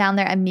and got down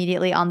there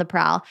immediately on the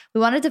prowl.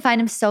 We wanted to find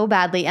him so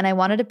badly, and I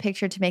wanted a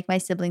picture to make my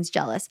siblings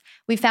jealous.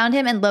 We found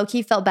him and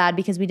low-key felt bad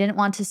because we didn't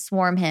want to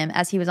swarm him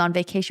as he was on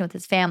vacation with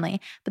his family,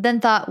 but then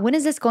thought, when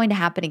is this going to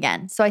happen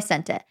again? So I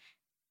sent it.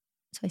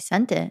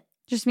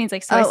 Just means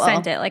like, I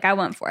sent it. Like, I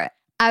went for it.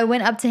 I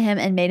went up to him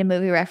and made a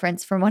movie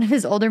reference from one of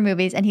his older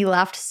movies, and he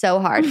laughed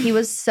so hard. He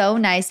was so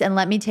nice and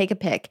let me take a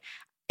pic.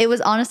 It was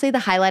honestly the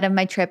highlight of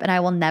my trip, and I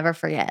will never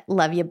forget.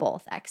 Love you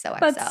both, XOXO.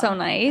 That's so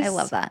nice. I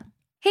love that.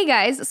 Hey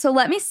guys, so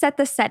let me set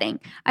the setting.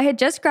 I had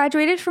just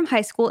graduated from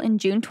high school in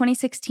June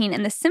 2016,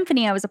 and the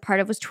symphony I was a part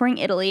of was touring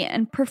Italy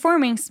and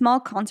performing small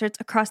concerts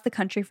across the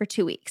country for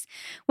 2 weeks.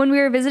 When we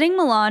were visiting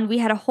Milan, we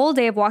had a whole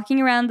day of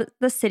walking around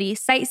the city,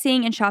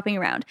 sightseeing and shopping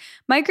around.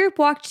 My group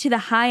walked to the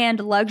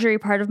high-end luxury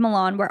part of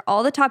Milan where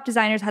all the top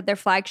designers had their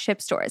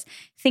flagship stores.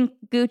 Think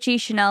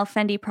Gucci, Chanel,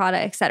 Fendi, Prada,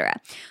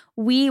 etc.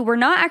 We were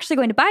not actually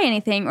going to buy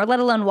anything or let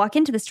alone walk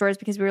into the stores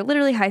because we were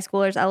literally high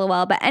schoolers,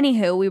 LOL. But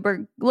anywho, we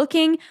were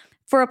looking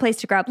for a place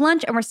to grab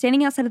lunch and were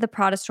standing outside of the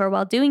Prada store.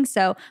 While doing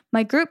so,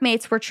 my group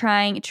mates were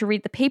trying to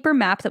read the paper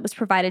map that was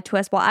provided to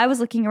us while I was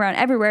looking around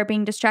everywhere,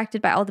 being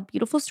distracted by all the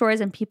beautiful stores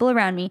and people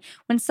around me,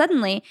 when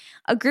suddenly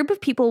a group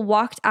of people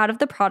walked out of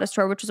the Prada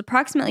store, which was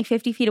approximately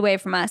 50 feet away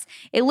from us.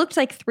 It looked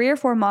like 3 or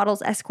 4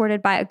 models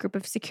escorted by a group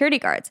of security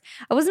guards.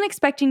 I wasn't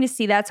expecting to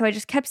see that, so I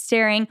just kept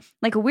staring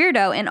like a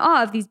weirdo in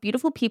awe of these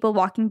beautiful people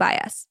walking by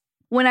us.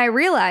 When I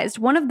realized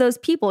one of those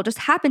people just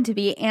happened to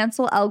be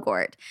Ansel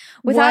Elgort.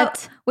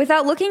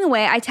 Without looking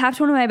away, I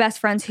tapped one of my best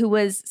friends who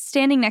was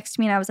standing next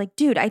to me, and I was like,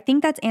 dude, I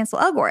think that's Ansel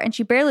Elgort. And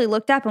she barely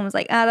looked up and was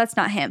like, that's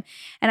not him.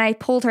 And I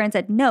pulled her and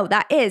said, no,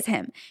 that is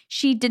him.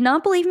 She did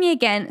not believe me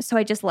again, so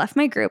I just left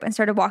my group and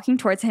started walking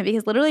towards him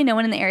because literally no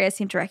one in the area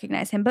seemed to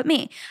recognize him but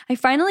me. I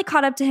finally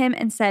caught up to him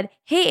and said,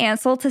 hey,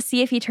 Ansel, to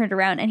see if he turned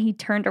around, and he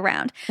turned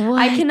around. What?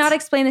 I cannot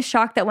explain the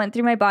shock that went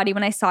through my body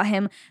when I saw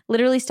him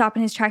literally stop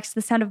in his tracks to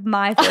the sound of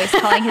my voice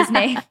calling his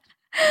name.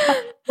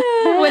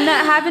 When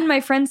that happened, my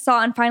friends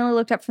saw and finally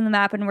looked up from the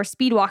map and were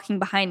speed walking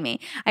behind me.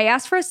 I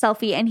asked for a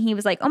selfie and he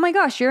was like, oh my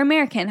gosh, you're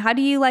American. How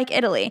do you like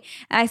Italy?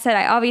 And I said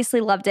I obviously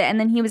loved it. And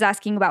then he was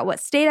asking about what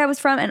state I was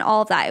from and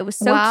all of that. It was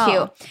so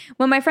cute.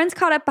 When my friends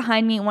caught up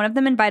behind me, one of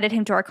them invited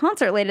him to our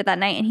concert later that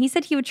night and he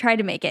said he would try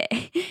to make it.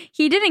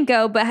 He didn't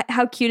go, but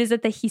how cute is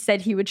it that he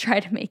said he would try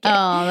to make it?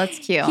 Oh, that's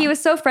cute. He was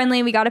so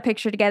friendly. We got a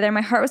picture together.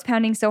 My heart was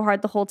pounding so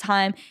hard the whole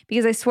time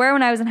because I swear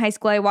when I was in high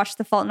school, I watched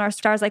The Fault in Our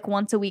Stars like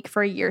once a week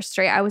for a year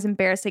straight. I was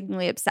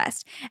embarrassingly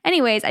obsessed.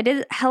 Anyways, I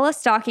did hella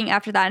stalking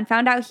after that and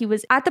found out he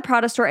was at the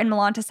Prada store in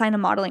Milan to sign a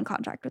modeling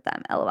contract with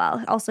them.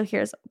 LOL. Also,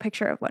 here's a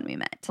picture of when we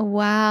met.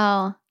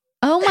 Wow.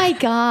 Oh my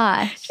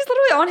gosh. She's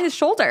literally on his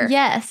shoulder.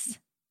 Yes.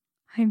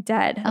 I'm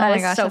dead. Oh That my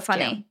is gosh, so that's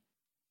funny. cute.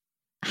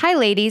 Hi,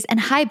 ladies, and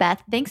hi,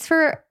 Beth. Thanks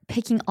for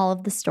picking all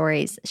of the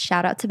stories.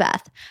 Shout out to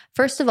Beth.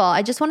 First of all,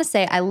 I just want to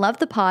say I love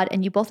the pod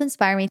and you both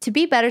inspire me to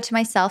be better to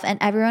myself and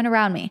everyone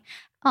around me.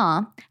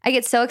 Aw, I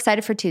get so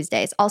excited for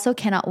Tuesdays. Also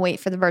cannot wait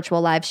for the virtual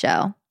live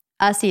show.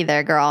 Us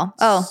either, girl.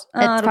 Oh, it's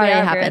it'll be already out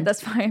here. happened.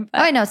 That's fine.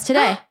 Oh, I know, it's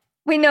today.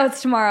 We know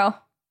it's tomorrow.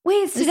 Wait,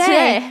 it's It's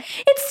today. today.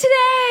 It's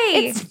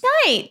today. It's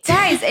night.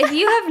 Guys, if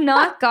you have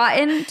not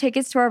gotten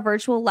tickets to our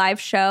virtual live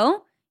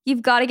show,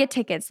 you've got to get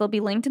tickets. They'll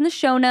be linked in the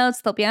show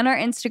notes. They'll be on our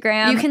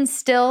Instagram. You can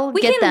still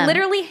We get can them.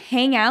 literally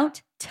hang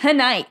out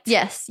tonight.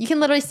 Yes, you can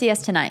literally see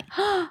us tonight.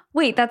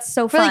 Wait, that's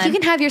so For fun. like you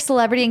can have your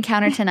celebrity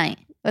encounter tonight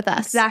with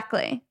us.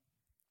 Exactly.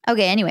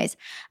 Okay, anyways,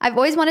 I've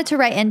always wanted to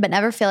write in but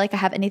never feel like I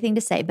have anything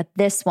to say, but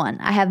this one,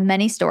 I have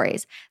many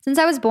stories. Since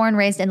I was born,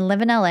 raised, and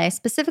live in LA,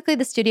 specifically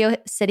the Studio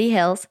City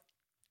Hills,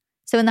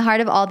 so in the heart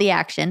of all the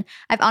action,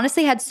 I've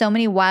honestly had so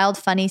many wild,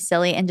 funny,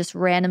 silly, and just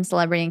random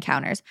celebrity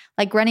encounters,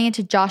 like running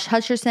into Josh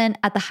Hutcherson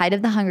at the height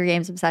of the Hunger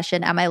Games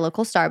obsession at my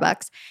local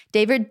Starbucks.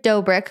 David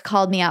Dobrik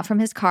called me out from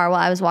his car while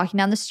I was walking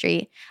down the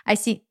street.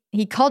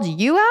 He called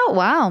you out?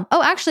 Wow.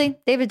 Oh, actually,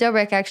 David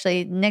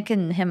Dobrik, Nick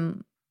and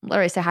him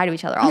literally say hi to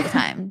each other all the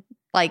time.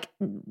 Like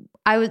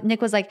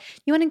Nick was like,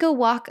 you want to go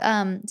walk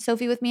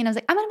Sophie with me? And I was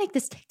like, I'm going to make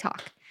this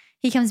TikTok.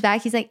 He comes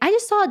back. He's like, I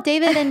just saw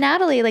David and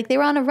Natalie. Like they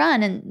were on a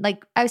run. And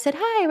like, I said,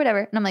 hi, or whatever.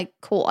 And I'm like,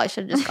 cool. I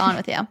should have just gone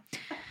with you.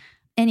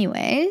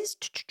 Anyways,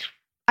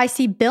 I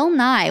see Bill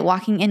Nye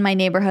walking in my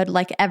neighborhood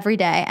like every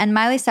day. And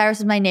Miley Cyrus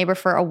was my neighbor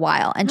for a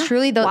while. And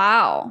truly those,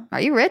 Wow.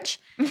 are you rich?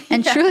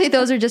 And truly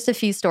those are just a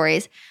few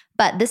stories.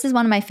 But this is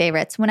one of my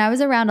favorites. When I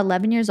was around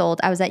 11 years old,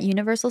 I was at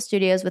Universal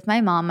Studios with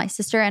my mom, my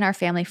sister, and our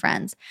family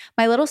friends.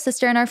 My little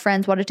sister and our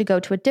friends wanted to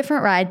go to a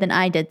different ride than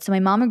I did, so my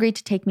mom agreed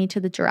to take me to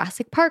the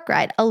Jurassic Park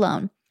ride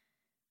alone.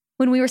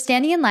 When we were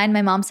standing in line,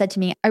 my mom said to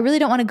me, I really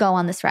don't want to go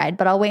on this ride,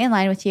 but I'll wait in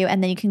line with you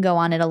and then you can go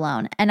on it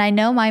alone. And I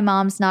know my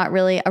mom's not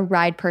really a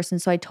ride person,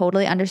 so I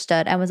totally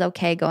understood and was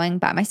okay going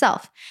by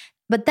myself.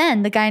 But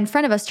then the guy in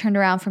front of us turned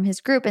around from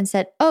his group and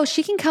said, oh,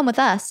 she can come with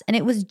us. And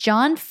it was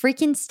John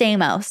freaking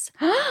Stamos.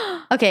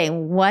 Okay,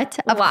 what?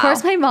 Of Wow.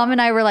 course, my mom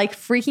and I were like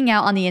freaking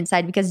out on the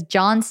inside because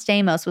John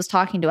Stamos was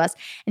talking to us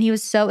and he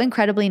was so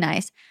incredibly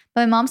nice.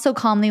 But my mom so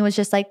calmly was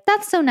just like,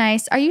 that's so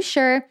nice. Are you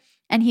sure?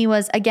 And he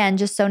was, again,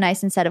 just so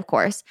nice and said, of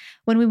course.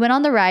 When we went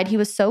on the ride, he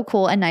was so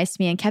cool and nice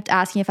to me and kept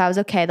asking if I was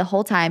okay the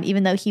whole time,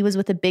 even though he was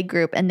with a big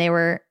group and there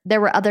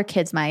were other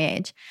kids my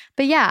age.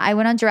 But yeah, I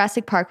went on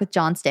Jurassic Park with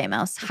John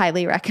Stamos.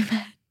 Highly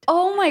recommend.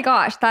 Oh my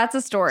gosh, that's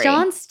a story.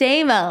 John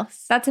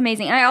Stamos. That's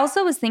amazing. And I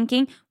also was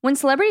thinking when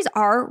celebrities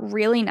are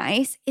really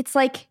nice, it's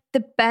like the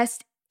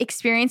best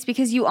experience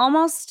because you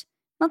almost,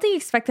 not that you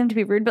expect them to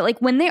be rude, but like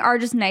when they are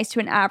just nice to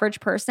an average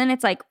person,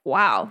 it's like,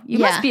 wow, you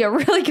must be a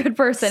really good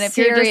person if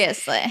you're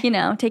just,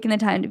 taking the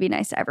time to be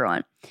nice to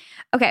everyone.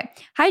 Okay.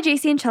 Hi,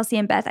 JC and Chelsea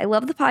and Beth. I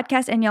love the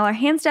podcast and y'all are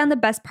hands down the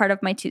best part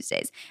of my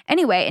Tuesdays.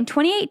 Anyway, in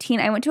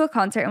 2018, I went to a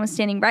concert and was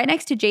standing right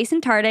next to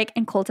Jason Tartick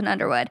and Colton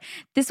Underwood.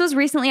 This was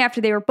recently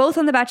after they were both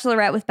on The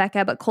Bachelorette with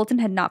Becca, but Colton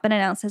had not been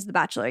announced as the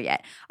Bachelor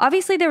yet.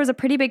 Obviously, there was a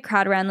pretty big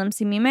crowd around them,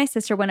 so me and my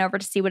sister went over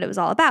to see what it was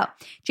all about.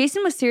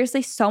 Jason was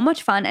seriously so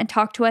much fun and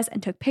talked to us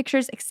and took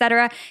pictures,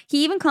 etc.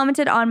 He even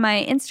commented on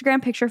my Instagram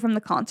picture from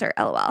the concert,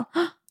 LOL.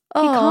 He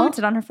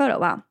commented on her photo,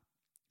 wow.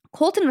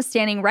 Colton was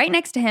standing right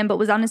next to him but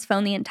was on his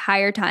phone the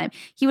entire time.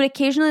 He would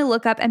occasionally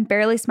look up and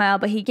barely smile,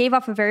 but he gave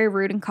off a very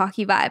rude and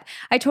cocky vibe.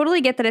 I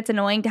totally get that it's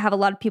annoying to have a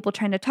lot of people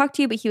trying to talk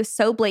to you, but he was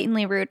so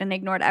blatantly rude and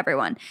ignored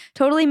everyone.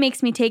 Totally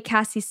makes me take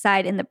Cassie's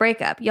side in the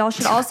breakup. Y'all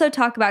should also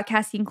talk about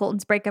Cassie and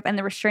Colton's breakup and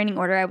the restraining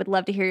order. I would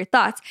love to hear your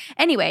thoughts.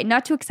 Anyway,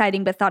 not too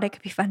exciting, but thought it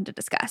could be fun to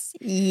discuss.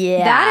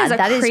 Yeah,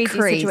 that is a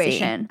crazy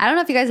situation. I don't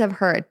know if you guys have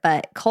heard,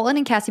 but Colton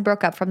and Cassie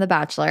broke up from The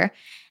Bachelor.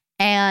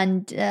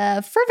 And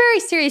for very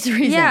serious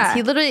reasons.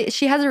 Yeah.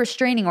 She has a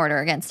restraining order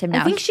against him now.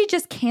 I think she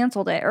just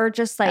canceled it or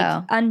just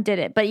undid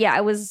it. But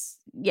yeah,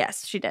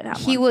 yes, she did have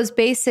one. He was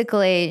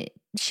basically,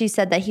 she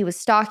said that he was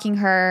stalking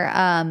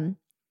her,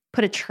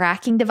 put a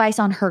tracking device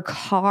on her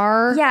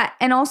car. Yeah,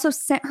 and also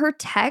sent her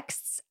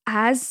texts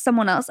as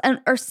someone else,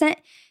 or sent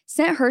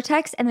her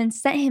text and then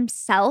sent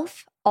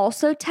himself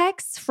also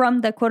texts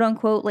from the quote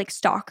unquote like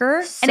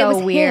stalker. So and it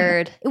was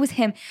weird. It was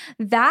him.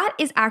 That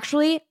is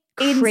actually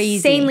crazy.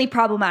 Insanely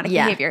problematic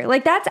behavior.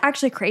 Like that's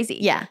actually crazy.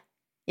 Yeah.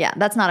 Yeah,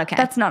 that's not okay.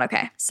 That's not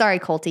okay. Sorry,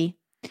 Colty.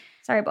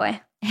 Sorry, boy.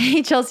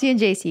 Hey, Chelsea and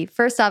JC.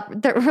 First off,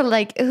 we're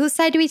like, whose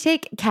side do we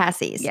take?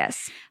 Cassie's.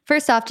 Yes.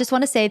 First off, just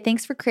want to say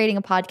thanks for creating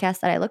a podcast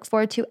that I look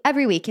forward to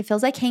every week. It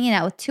feels like hanging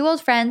out with two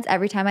old friends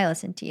every time I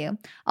listen to you.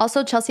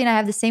 Also, Chelsea and I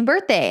have the same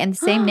birthday and the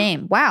same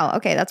name. Wow.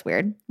 Okay, that's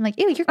weird. I'm like,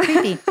 ew, you're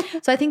creepy.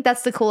 So I think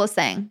that's the coolest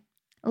thing.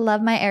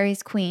 Love my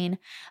Aries queen.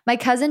 My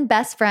cousin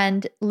best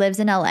friend lives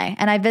in LA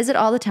and I visit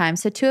all the time.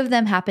 So two of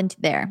them happened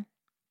there.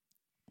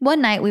 One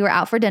night we were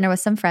out for dinner with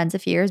some friends a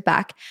few years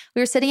back.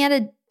 We were sitting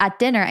at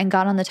dinner and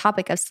got on the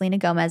topic of Selena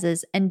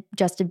Gomez's and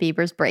Justin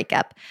Bieber's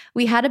breakup.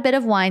 We had a bit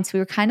of wine, so we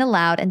were kind of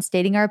loud and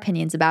stating our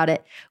opinions about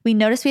it. We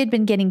noticed we had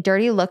been getting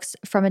dirty looks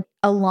from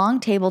a long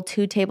table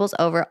 2 tables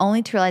over,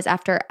 only to realize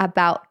after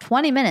about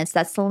 20 minutes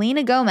that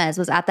Selena Gomez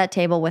was at that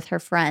table with her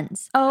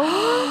friends.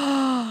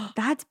 Oh,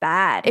 that's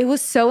bad. It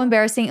was so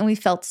embarrassing and we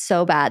felt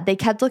so bad. They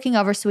kept looking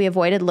over, so we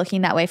avoided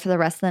looking that way for the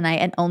rest of the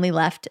night and only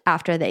left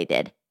after they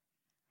did.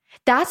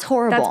 That's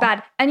horrible. That's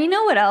bad. And you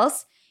know what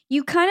else?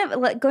 You kind of,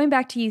 like, going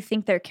back to you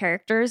think they're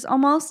characters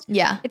almost.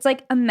 Yeah. It's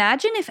like,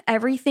 imagine if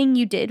everything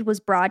you did was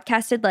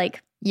broadcasted,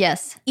 like,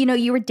 yes, you know,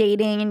 you were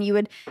dating and you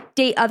would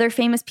date other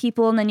famous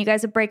people and then you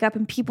guys would break up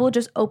and people would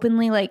just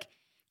openly like,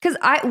 because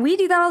we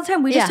do that all the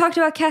time. We just talked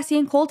about Cassie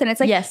and Colton. It's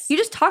like, you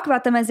just talk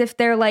about them as if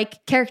they're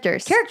like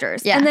characters.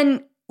 Yeah. And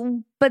then,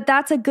 but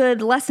that's a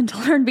good lesson to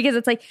learn because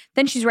it's like,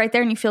 then she's right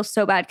there and you feel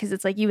so bad because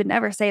it's like, you would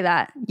never say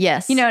that.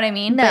 Yes. You know what I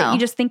mean? No. But you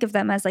just think of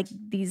them as like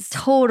these.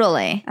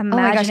 Totally. Oh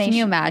my gosh, can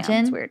you imagine?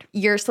 Yeah, it's weird.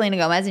 You're Selena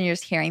Gomez and you're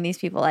just hearing these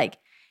people like,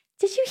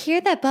 did you hear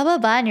that blah, blah,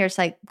 blah? And you're just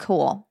like,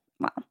 cool.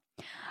 Wow.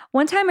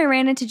 One time I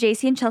ran into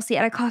JC and Chelsea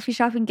at a coffee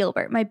shop in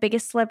Gilbert, my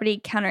biggest celebrity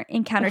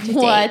encounter to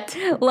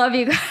date. Love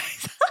you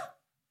guys.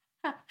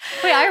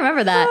 Wait, I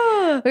remember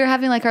that. We were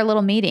having like our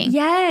little meeting.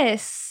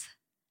 Yes.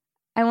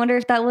 I wonder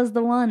if that was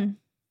the one.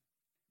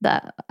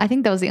 I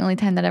think that was the only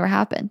time that ever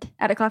happened.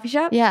 At a coffee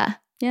shop? Yeah.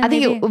 Yeah, I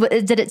think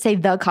did it say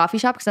the coffee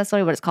shop? Because that's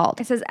literally what it's called.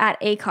 It says at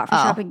a coffee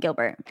shop in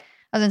Gilbert.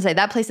 I was going to say,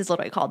 that place is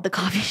literally called the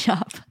coffee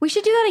shop. We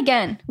should do that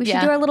again. We should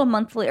do our little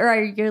monthly or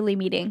our yearly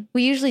meeting.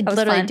 We usually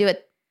literally do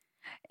it.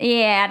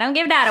 Yeah, don't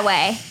give that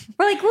away.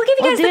 We're like, we'll give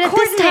you guys the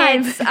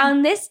coordinates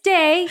on this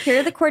day.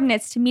 Here are the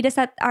coordinates to meet us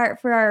at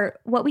our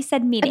what we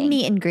said meeting. A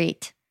meet and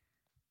greet.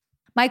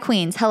 My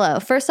queens, hello.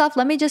 First off,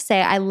 let me just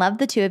say I love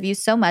the two of you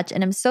so much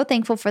and I'm so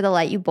thankful for the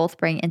light you both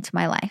bring into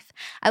my life.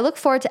 I look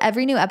forward to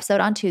every new episode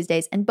on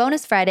Tuesdays and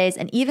bonus Fridays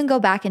and even go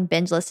back and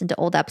binge listen to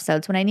old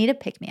episodes when I need a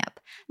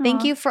pick-me-up.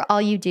 Thank you for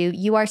all you do.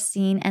 You are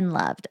seen and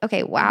loved.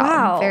 Okay,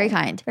 wow. Very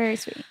kind. Very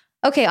sweet.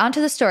 Okay, on to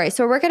the story.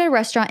 So I work at a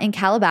restaurant in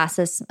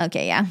Calabasas.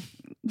 Okay, yeah.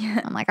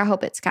 I'm like, I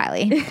hope it's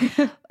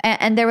Kylie.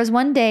 And there was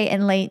one day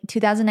in late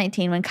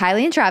 2019 when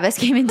Kylie and Travis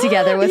came in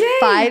together with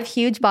 5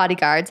 huge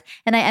bodyguards,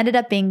 and I ended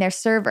up being their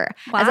server.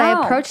 Wow. As I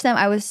approached them,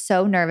 I was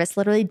so nervous,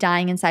 literally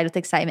dying inside with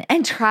excitement.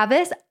 And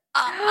Travis,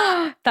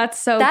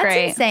 that's great.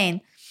 That's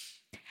insane.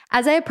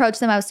 As I approached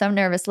them, I was so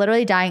nervous,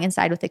 literally dying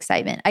inside with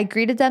excitement. I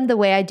greeted them the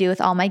way I do with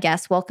all my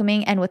guests,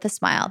 welcoming and with a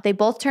smile. They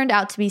both turned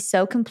out to be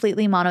so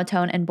completely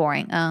monotone and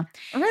boring.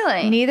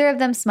 Really? Neither of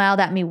them smiled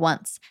at me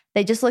once.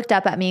 They just looked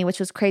up at me, which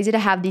was crazy to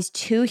have these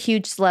 2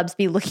 huge celebs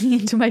be looking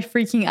into my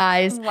freaking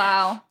eyes.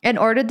 Wow. And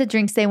ordered the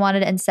drinks they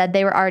wanted and said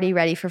they were already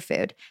ready for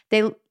food.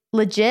 They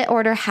legit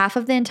order half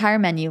of the entire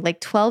menu, like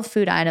 12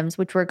 food items,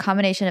 which were a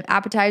combination of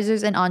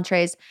appetizers and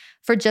entrees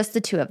for just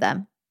the 2 of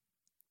them.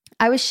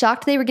 I was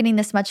shocked they were getting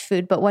this much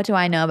food, but what do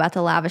I know about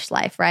the lavish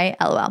life, right?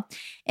 LOL.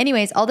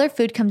 Anyways, all their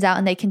food comes out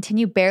and they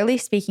continue barely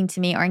speaking to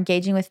me or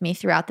engaging with me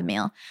throughout the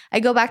meal. I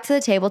go back to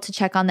the table to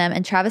check on them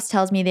and Travis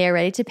tells me they are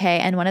ready to pay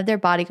and one of their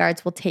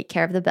bodyguards will take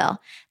care of the bill.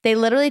 They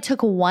literally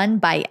took 1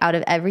 bite out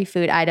of every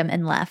food item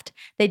and left.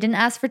 They didn't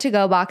ask for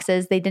to-go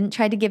boxes. They didn't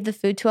try to give the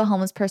food to a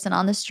homeless person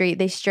on the street.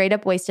 They straight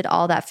up wasted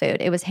all that food.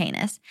 It was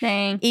heinous.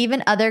 Dang.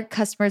 Even other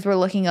customers were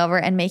looking over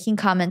and making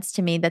comments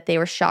to me that they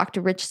were shocked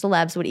rich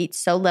celebs would eat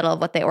so little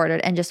of what they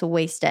ordered and just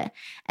waste it.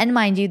 And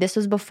mind you, this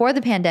was before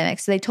the pandemic,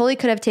 so they totally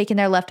could have taken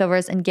their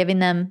leftovers and given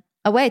them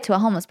away to a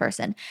homeless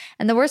person.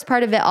 And the worst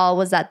part of it all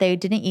was that they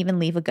didn't even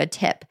leave a good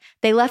tip.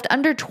 They left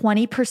under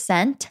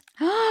 20%.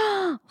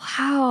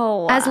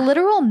 Wow. As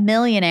literal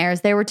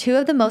millionaires, they were two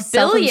of the most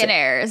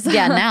billionaires.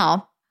 Yeah,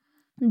 now.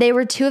 They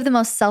were two of the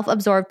most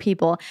self-absorbed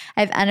people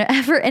I've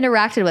ever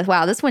interacted with.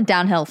 Wow, this went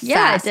downhill fast.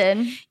 Yeah, it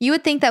did. You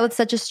would think that with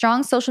such a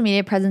strong social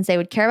media presence, they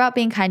would care about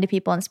being kind to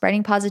people and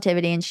spreading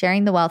positivity and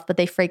sharing the wealth, but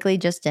they frankly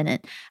just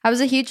didn't. I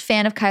was a huge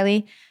fan of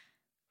Kylie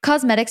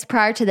Cosmetics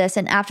prior to this,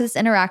 and after this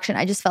interaction,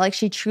 I just felt like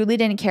she truly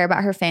didn't care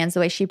about her fans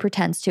the way she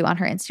pretends to on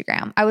her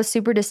Instagram. I was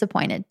super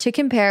disappointed. To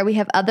compare, we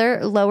have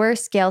other lower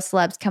scale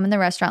celebs come in the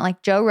restaurant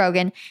like Joe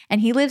Rogan, and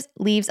he leaves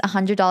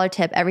 $100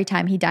 tip every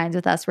time he dines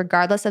with us,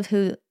 regardless of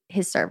who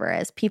his server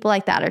is. People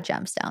like that are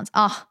gemstones.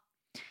 Oh,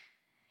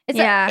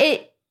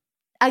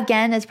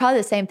 again, it's probably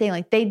the same thing.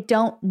 Like, they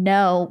don't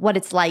know what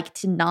it's like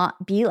to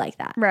not be like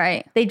that.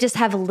 Right. They just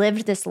have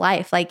lived this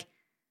life like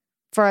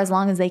for as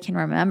long as they can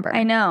remember.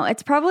 I know.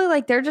 It's probably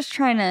like they're just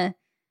trying to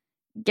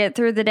get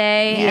through the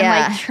day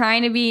and like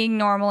trying to be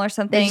normal or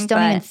something. They just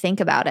don't even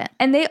think about it.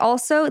 And they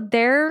also,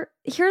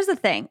 here's the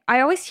thing. I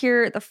always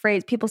hear the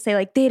phrase, people say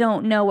like, they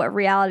don't know what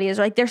reality is.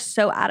 Or like, they're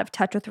so out of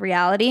touch with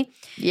reality.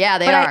 Yeah,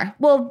 they are.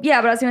 But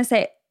I was going to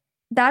say,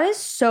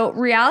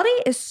 reality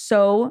is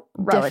so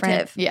relative.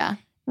 Different. Yeah.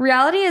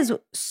 Reality is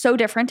so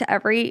different to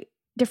every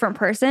different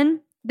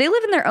person. They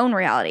live in their own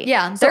reality.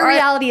 Yeah. Their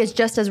reality is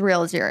just as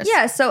real as yours.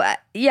 Yeah. So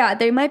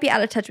they might be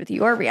out of touch with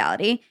your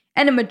reality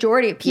and a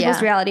majority of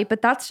people's reality,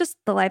 but that's just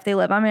the life they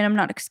live. I mean, I'm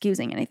not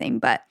excusing anything,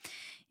 but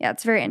yeah,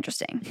 it's very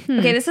interesting.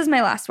 Okay, this is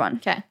my last one.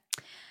 Okay.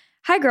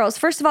 Hi, girls.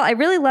 First of all, I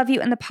really love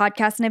you and the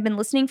podcast, and I've been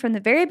listening from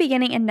the very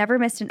beginning and never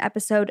missed an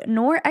episode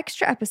nor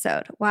extra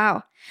episode.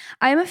 Wow.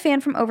 I am a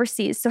fan from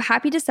overseas, so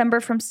happy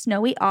December from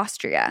snowy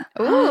Austria.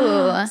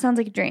 Ooh. Sounds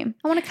like a dream.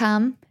 I want to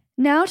come.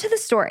 Now to the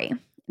story.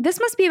 This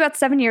must be about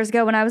 7 years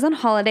ago when I was on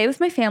holiday with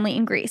my family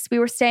in Greece. We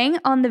were staying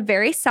on the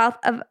very south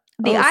of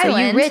the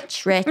island.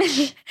 So you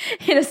rich.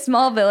 In a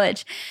small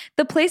village.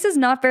 The place is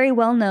not very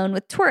well known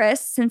with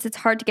tourists since it's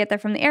hard to get there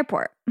from the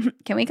airport.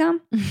 Can we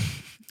come?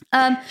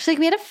 She's like,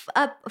 we had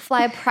to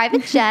fly a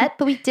private jet,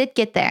 but we did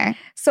get there.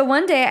 So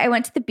one day I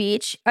went to the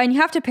beach, and you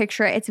have to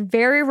picture it. It's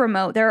very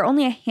remote. There are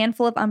only a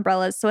handful of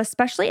umbrellas. So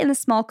especially in the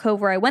small cove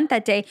where I went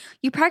that day,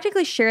 you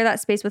practically share that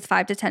space with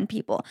 5 to 10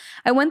 people.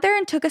 I went there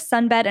and took a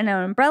sunbed and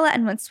an umbrella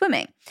and went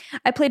swimming.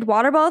 I played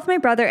water ball with my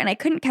brother and I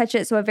couldn't catch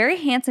it. So a very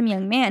handsome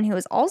young man who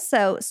was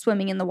also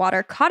swimming in the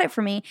water caught it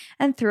for me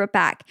and threw it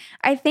back.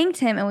 I thanked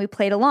him and we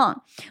played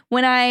along.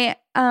 When I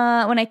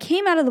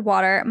came out of the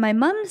water, my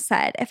mom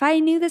said if I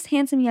knew this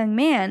handsome young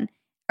man,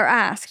 or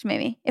asked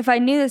maybe, if I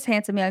knew this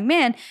handsome young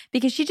man,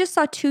 because she just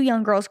saw 2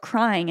 young girls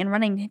crying and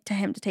running to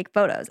him to take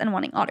photos and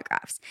wanting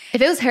autographs.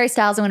 If it was Harry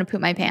Styles, I would have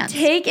pooped my pants.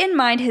 Take in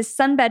mind his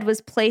sunbed was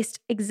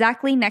placed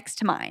exactly next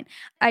to mine.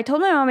 I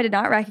told my mom I did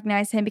not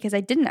recognize him because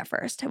I didn't at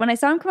first. When I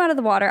saw him come out of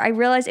the water, I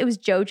realized it was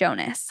Joe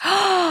Jonas.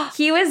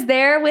 He was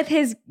there with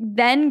his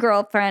then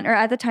girlfriend, or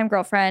at the time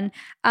girlfriend.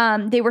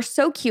 They were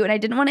so cute and I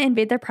didn't want to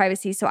invade their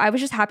privacy, so I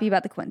was just happy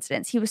about the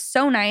coincidence. He was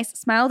so nice,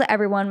 smiled at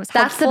everyone, was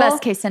helpful. That's the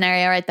best case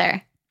scenario right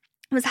there.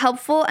 Was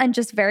helpful and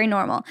just very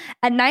normal.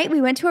 At night,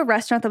 we went to a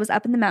restaurant that was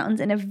up in the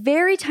mountains in a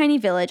very tiny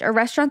village, a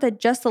restaurant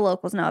that just the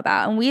locals know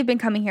about. And we have been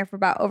coming here for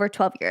about over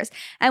 12 years.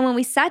 And when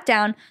we sat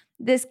down,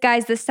 this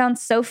sounds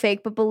so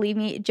fake, but believe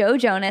me, Joe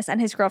Jonas and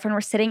his girlfriend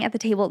were sitting at the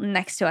table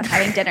next to us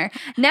having dinner.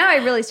 Now I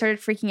really started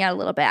freaking out a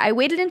little bit. I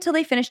waited until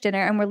they finished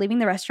dinner and were leaving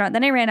the restaurant.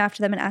 Then I ran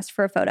after them and asked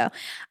for a photo.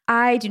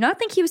 I do not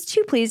think he was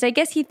too pleased. I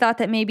guess he thought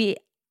that maybe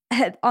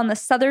on the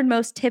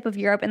southernmost tip of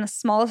Europe in the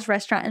smallest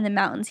restaurant in the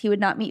mountains, he would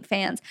not meet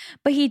fans,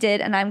 but he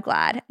did, and I'm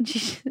glad. And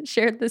she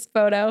shared this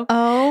photo.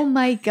 Oh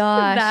my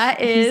gosh.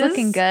 That is... He's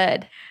looking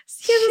good.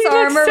 He has his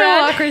arm around. So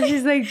awkward.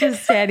 She's like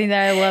just standing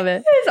there. I love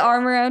it. His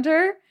arm around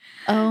her.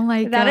 Oh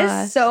my god. That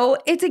is so,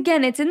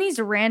 it's in these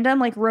random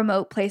like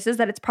remote places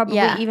that it's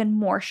probably even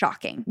more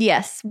shocking.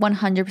 Yes,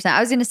 100%. I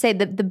was going to say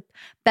the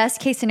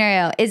best case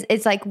scenario is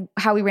it's like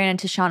how we ran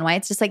into Shaun White.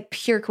 It's just like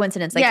pure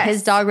coincidence. Like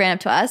his dog ran up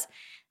to us.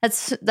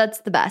 That's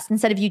the best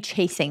instead of you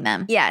chasing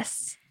them.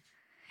 Yes.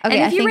 Okay.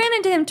 And if you ran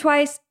into him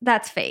twice,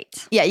 that's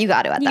fate. Yeah, you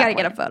got to. You got to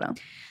get a photo.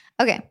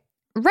 Okay.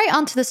 Right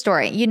on to the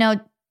story.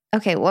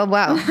 Okay. Well,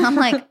 wow. I'm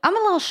a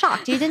little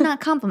shocked. You did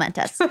not compliment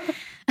us.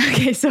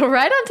 Okay. So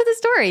right on to the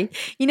story.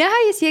 You know how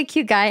you see a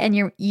cute guy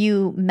and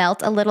you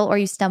melt a little or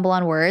you stumble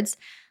on words?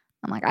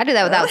 I'm like, I do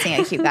that without seeing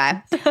a cute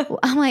guy.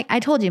 I'm like, I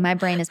told you, my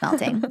brain is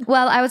melting.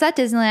 Well, I was at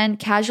Disneyland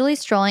casually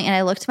strolling and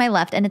I looked to my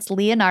left and it's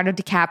Leonardo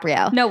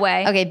DiCaprio. No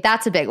way. Okay,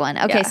 that's a big one.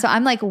 Okay, so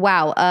I'm like,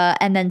 wow,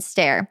 and then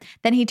stare.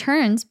 Then he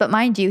turns, but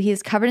mind you, he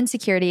is covered in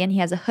security and he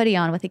has a hoodie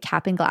on with a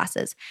cap and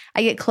glasses.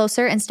 I get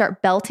closer and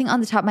start belting on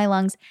the top of my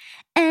lungs.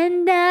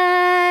 And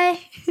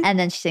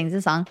then she sings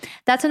the song.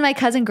 That's when my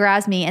cousin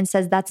grabs me and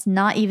says, that's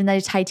not even the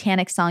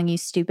Titanic song, you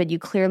stupid. You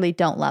clearly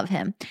don't love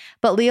him.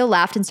 But Leo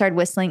laughed and started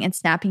whistling and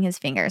snapping his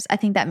fingers. I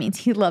think that means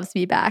he loves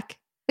me back.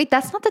 Wait,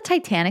 that's not the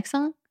Titanic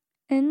song?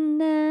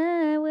 And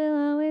I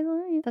will always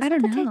love you. That's I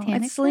don't know.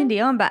 Titanic it's Celine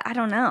Dion, but I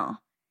don't know.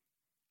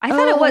 I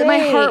thought it was. My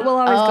heart will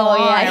always go on.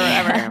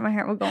 Yeah. Or whatever. My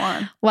heart will go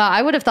on. Wow,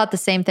 I would have thought the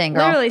same thing,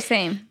 girl. Literally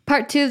same.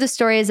 Part 2 of the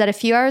story is that a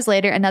few hours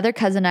later, another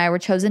cousin and I were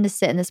chosen to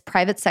sit in this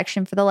private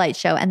section for the light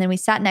show. And then we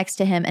sat next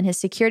to him and his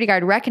security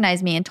guard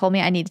recognized me and told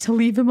me I needed to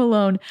leave him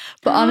alone.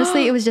 But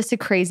honestly, it was just a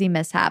crazy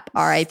mishap.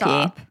 R.I.P.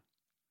 Stop.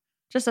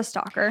 Just a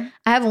stalker.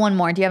 I have one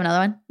more. Do you have another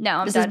one?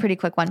 No, This is a pretty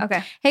quick one.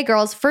 Okay. Hey,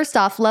 girls. First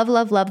off, love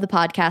the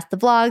podcast, the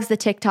vlogs, the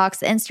TikToks,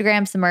 the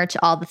Instagrams, the merch,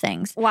 all the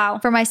things. Wow.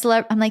 For my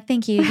I'm like,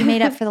 thank you. You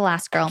made up for the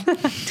last girl.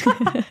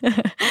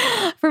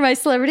 For my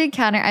celebrity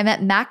encounter, I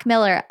met Mac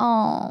Miller.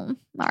 Oh,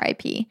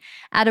 R.I.P.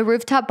 At a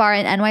rooftop bar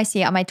in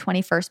NYC on my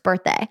 21st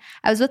birthday.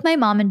 I was with my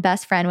mom and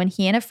best friend when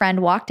he and a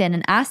friend walked in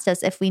and asked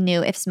us if we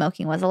knew if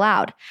smoking was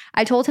allowed.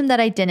 I told him that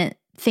I didn't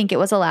think it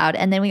was allowed,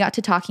 and then we got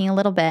to talking a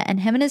little bit, and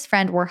him and his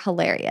friend were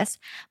hilarious.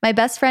 My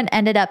best friend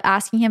ended up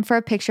asking him for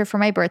a picture for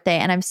my birthday,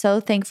 and I'm so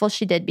thankful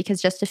she did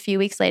because just a few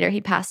weeks later he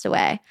passed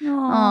away.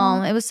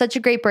 It was such a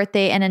great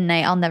birthday and a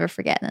night I'll never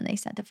forget. And then they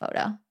sent a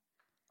photo.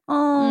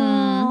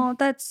 Oh,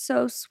 that's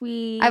so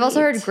sweet. I've also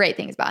heard great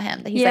things about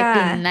him. That he's like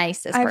the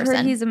nicest person. I've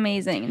heard he's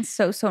amazing and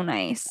so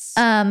nice.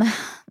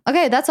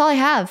 Okay, that's all I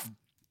have.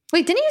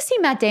 Wait, didn't you see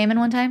Matt Damon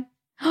one time?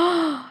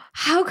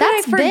 How could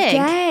That's I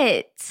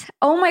forget?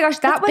 Oh my gosh,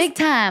 that was big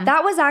time.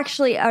 That was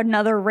actually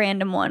another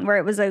random one where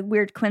it was a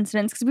weird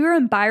coincidence because we were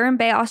in Byron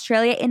Bay,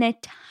 Australia, in a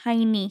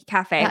tiny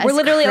cafe That where is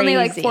literally only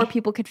like crazy. 4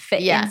 people could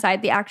fit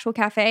inside the actual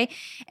cafe,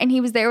 and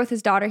he was there with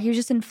his daughter. He was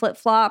just in flip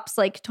flops,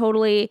 like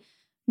totally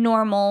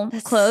normal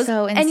clothes.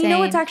 So And you know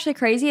what's insane. actually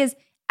crazy is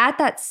at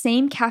that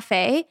same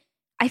cafe,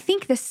 I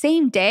think the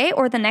same day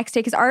or the next day,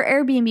 because our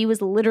Airbnb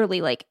was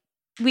literally like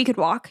we could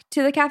walk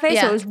to the cafe.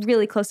 So Yeah. it was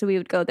really close. So we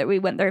would go there. We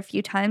went there a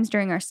few times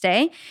during our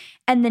stay.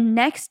 And the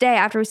next day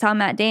after we saw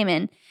Matt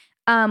Damon,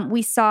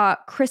 we saw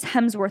Chris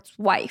Hemsworth's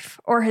wife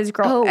or his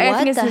girl. Oh, I what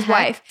think it's the his heck?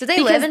 wife. Do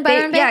they live in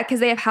Byron Bay? Yeah, because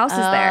they have houses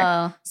there.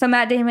 Oh. So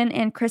Matt Damon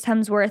and Chris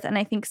Hemsworth and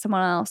I think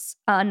someone else,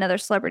 another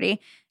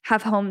celebrity,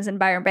 have homes in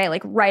Byron Bay,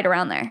 like right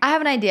around there. I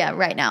have an idea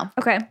right now.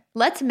 Okay.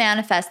 Let's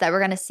manifest that we're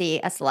going to see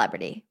a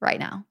celebrity right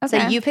now. So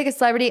Okay. you pick a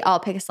celebrity,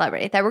 I'll pick a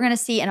celebrity that we're going to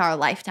see in our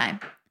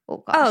lifetime. Oh,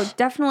 gosh. Oh,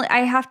 definitely. I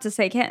have to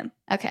say Kim.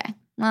 Okay.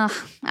 Well,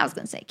 I was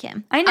going to say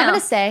Kim. I know. I'm going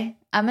to say.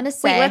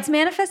 Wait, let's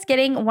manifest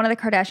getting one of the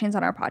Kardashians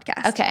on our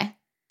podcast. Okay.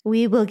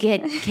 We will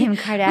get Kim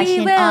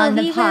Kardashian will, on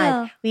the we pod.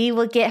 will. We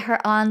will get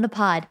her on the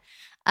pod.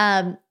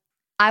 I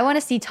want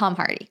to see Tom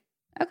Hardy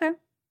Okay.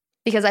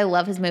 because I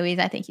love his movies.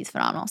 I think he's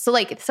phenomenal. So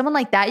like someone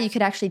like that, you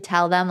could actually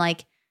tell them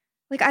like,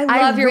 I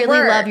love your really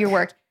work. love your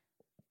work.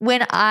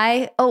 When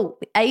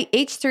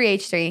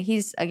H3H3,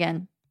 he's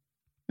again,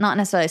 not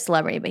necessarily a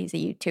celebrity, but he's a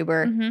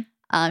YouTuber.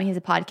 Mhm. He has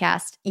a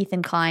podcast,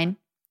 Ethan Klein.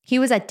 He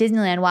was at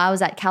Disneyland while I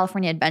was at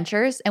California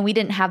Adventures, and we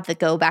didn't have the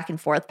go back and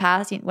forth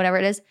pass, whatever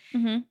it is.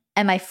 Mhm.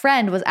 And my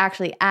friend was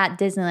actually at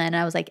Disneyland, and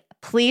I was like,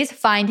 please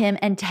find him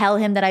and tell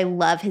him that I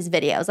love his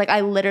videos. Like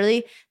I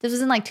literally, this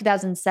was in like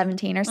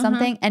 2017 or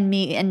something, and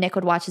me and Nick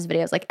would watch his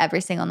videos like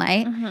every single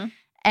night. Mhm.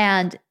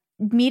 And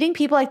meeting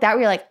people like that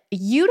where you're like,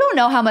 you don't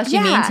know how much you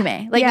mean Yeah. to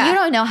me. Like Yeah. you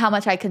don't know how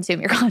much I consume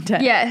your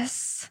content.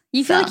 Yes.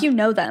 You feel So, like you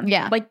know them.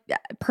 yeah. Like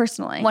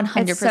personally.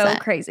 100%. It's so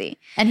crazy.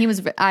 And he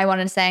was, I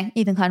wanted to say,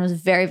 Ethan Klein was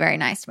very, very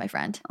nice to my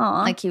friend.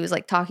 Aw. Like he was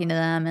like talking to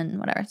them and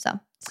whatever. So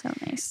So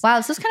nice. wow,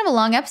 this was kind of a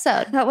long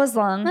episode. That was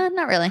long.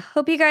 Not really.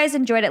 Hope you guys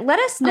enjoyed it. Let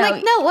us know. I'm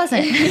like, no, it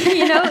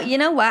wasn't. you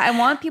know what? I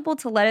want people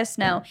to let us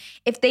know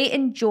if they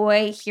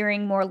enjoy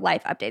hearing more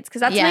life updates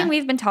because that's Yeah. something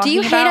we've been talking Do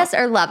you about. hate us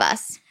or love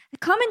us?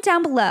 Comment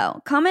down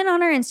below. Comment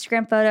on our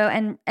Instagram photo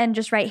and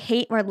just write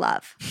hate or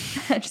love.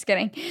 Just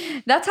kidding.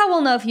 That's how we'll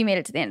know if you made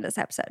it to the end of this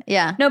episode.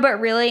 Yeah. No, but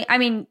really, I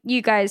mean,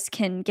 you guys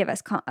can give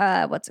us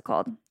what's it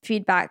called?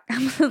 Feedback. I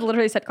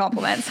literally said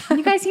compliments.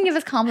 You guys can give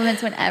us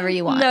compliments whenever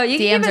you want. No, you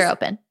can DMs give are us-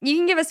 open. You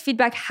can give us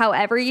feedback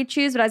however you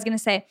choose, but I was going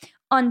to say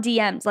on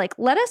DMs, like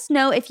let us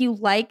know if you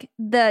like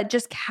the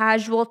just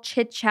casual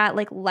chit chat,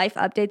 like life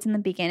updates in the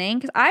beginning.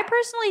 Because I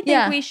personally think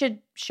Yeah. we should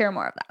share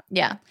more of that.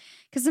 Yeah.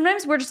 Because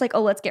sometimes we're just like,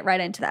 oh, let's get right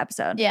into the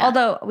episode. Yeah.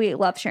 Although we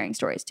love sharing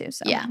stories too.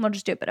 So Yeah. we'll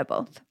just do a bit of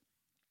both.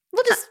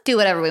 We'll just do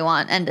whatever we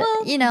want and,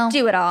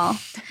 Do it all.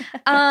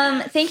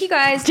 Thank you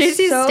guys.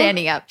 Casey's so-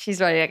 standing up. She's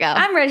ready to go.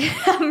 I'm ready.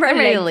 I'm ready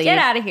ready to to leave. get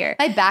out of here.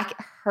 My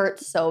back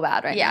hurts so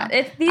bad right Yeah.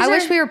 now. I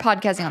wish we were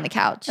podcasting on the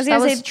couch. was That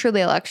gonna was say-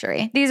 truly a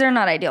luxury. These are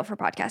not ideal for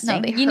podcasting. No,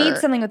 they you need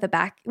hurt. something with a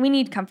back. We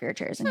need comfier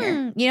chairs in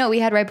here. You know what we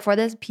had right before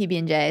this?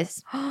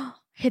 PB&J's.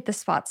 Hit the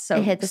spot. So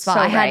It hit the spot.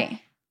 So I had right.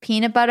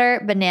 peanut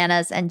butter,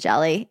 bananas, and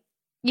jelly.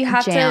 You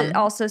have jam. to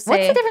also say.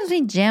 What's the difference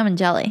between jam and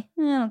jelly?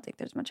 I don't think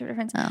there's much of a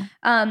difference.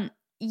 Oh.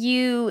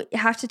 You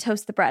have to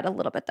toast the bread a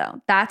little bit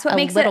though. That's what A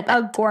makes it little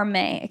a bit.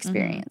 gourmet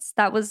experience.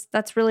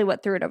 That's really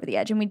what threw it over the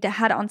edge. And we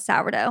had it on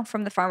sourdough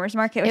from the farmer's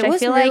market, which It I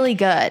was feel really like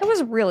good. it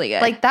was really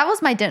good. Like that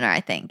was my dinner, I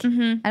think.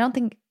 Mhm. I don't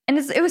think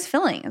And it was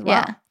filling as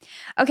well. Yeah.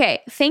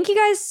 Okay. Thank you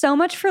guys so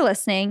much for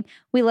listening.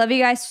 We love you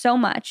guys so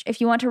much.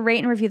 If you want to rate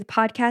and review the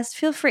podcast,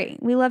 feel free.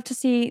 We love to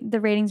see the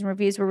ratings and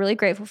reviews. We're really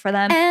grateful for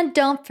them. And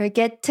don't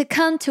forget to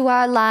come to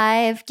our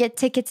live. Get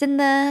tickets in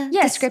the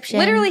description.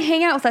 Literally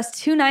hang out with us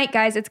tonight,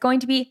 guys. It's going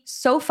to be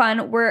so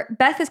fun.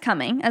 Beth is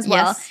coming as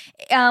well.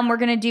 Yes. We're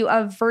going to do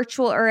a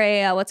virtual or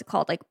a, what's it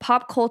called? Like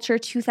pop culture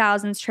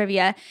 2000s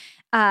trivia.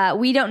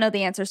 We don't know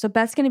the answer. So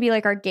Beth's going to be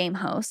like our game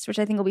host, which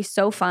I think will be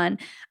so fun.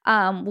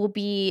 We'll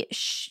be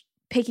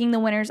picking the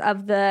winners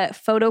of the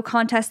photo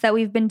contest that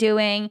we've been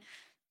doing.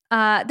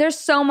 There's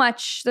so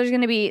much. We're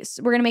going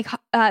to make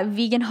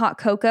vegan hot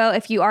cocoa.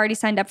 If you already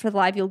signed up for the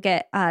live, you'll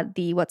get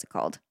what's it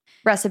called?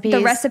 Recipes.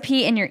 The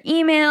recipe in your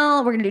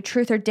email. We're going to do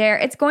truth or dare.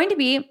 It's going to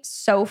be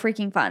so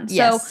freaking fun.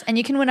 Yes. So, and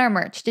you can win our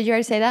merch. Did you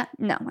already say that?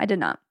 No, I did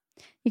not.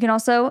 You can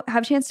also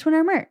have a chance to win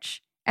our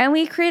merch. And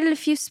we created a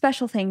few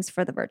special things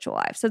for the virtual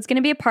live. So it's going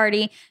to be a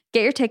party.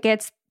 Get your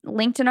tickets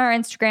linked in our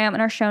Instagram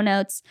and our show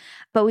notes.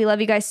 But we love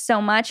you guys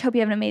so much. Hope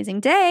you have an amazing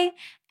day.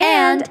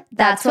 And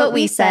that's what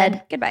we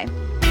said.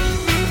 Goodbye.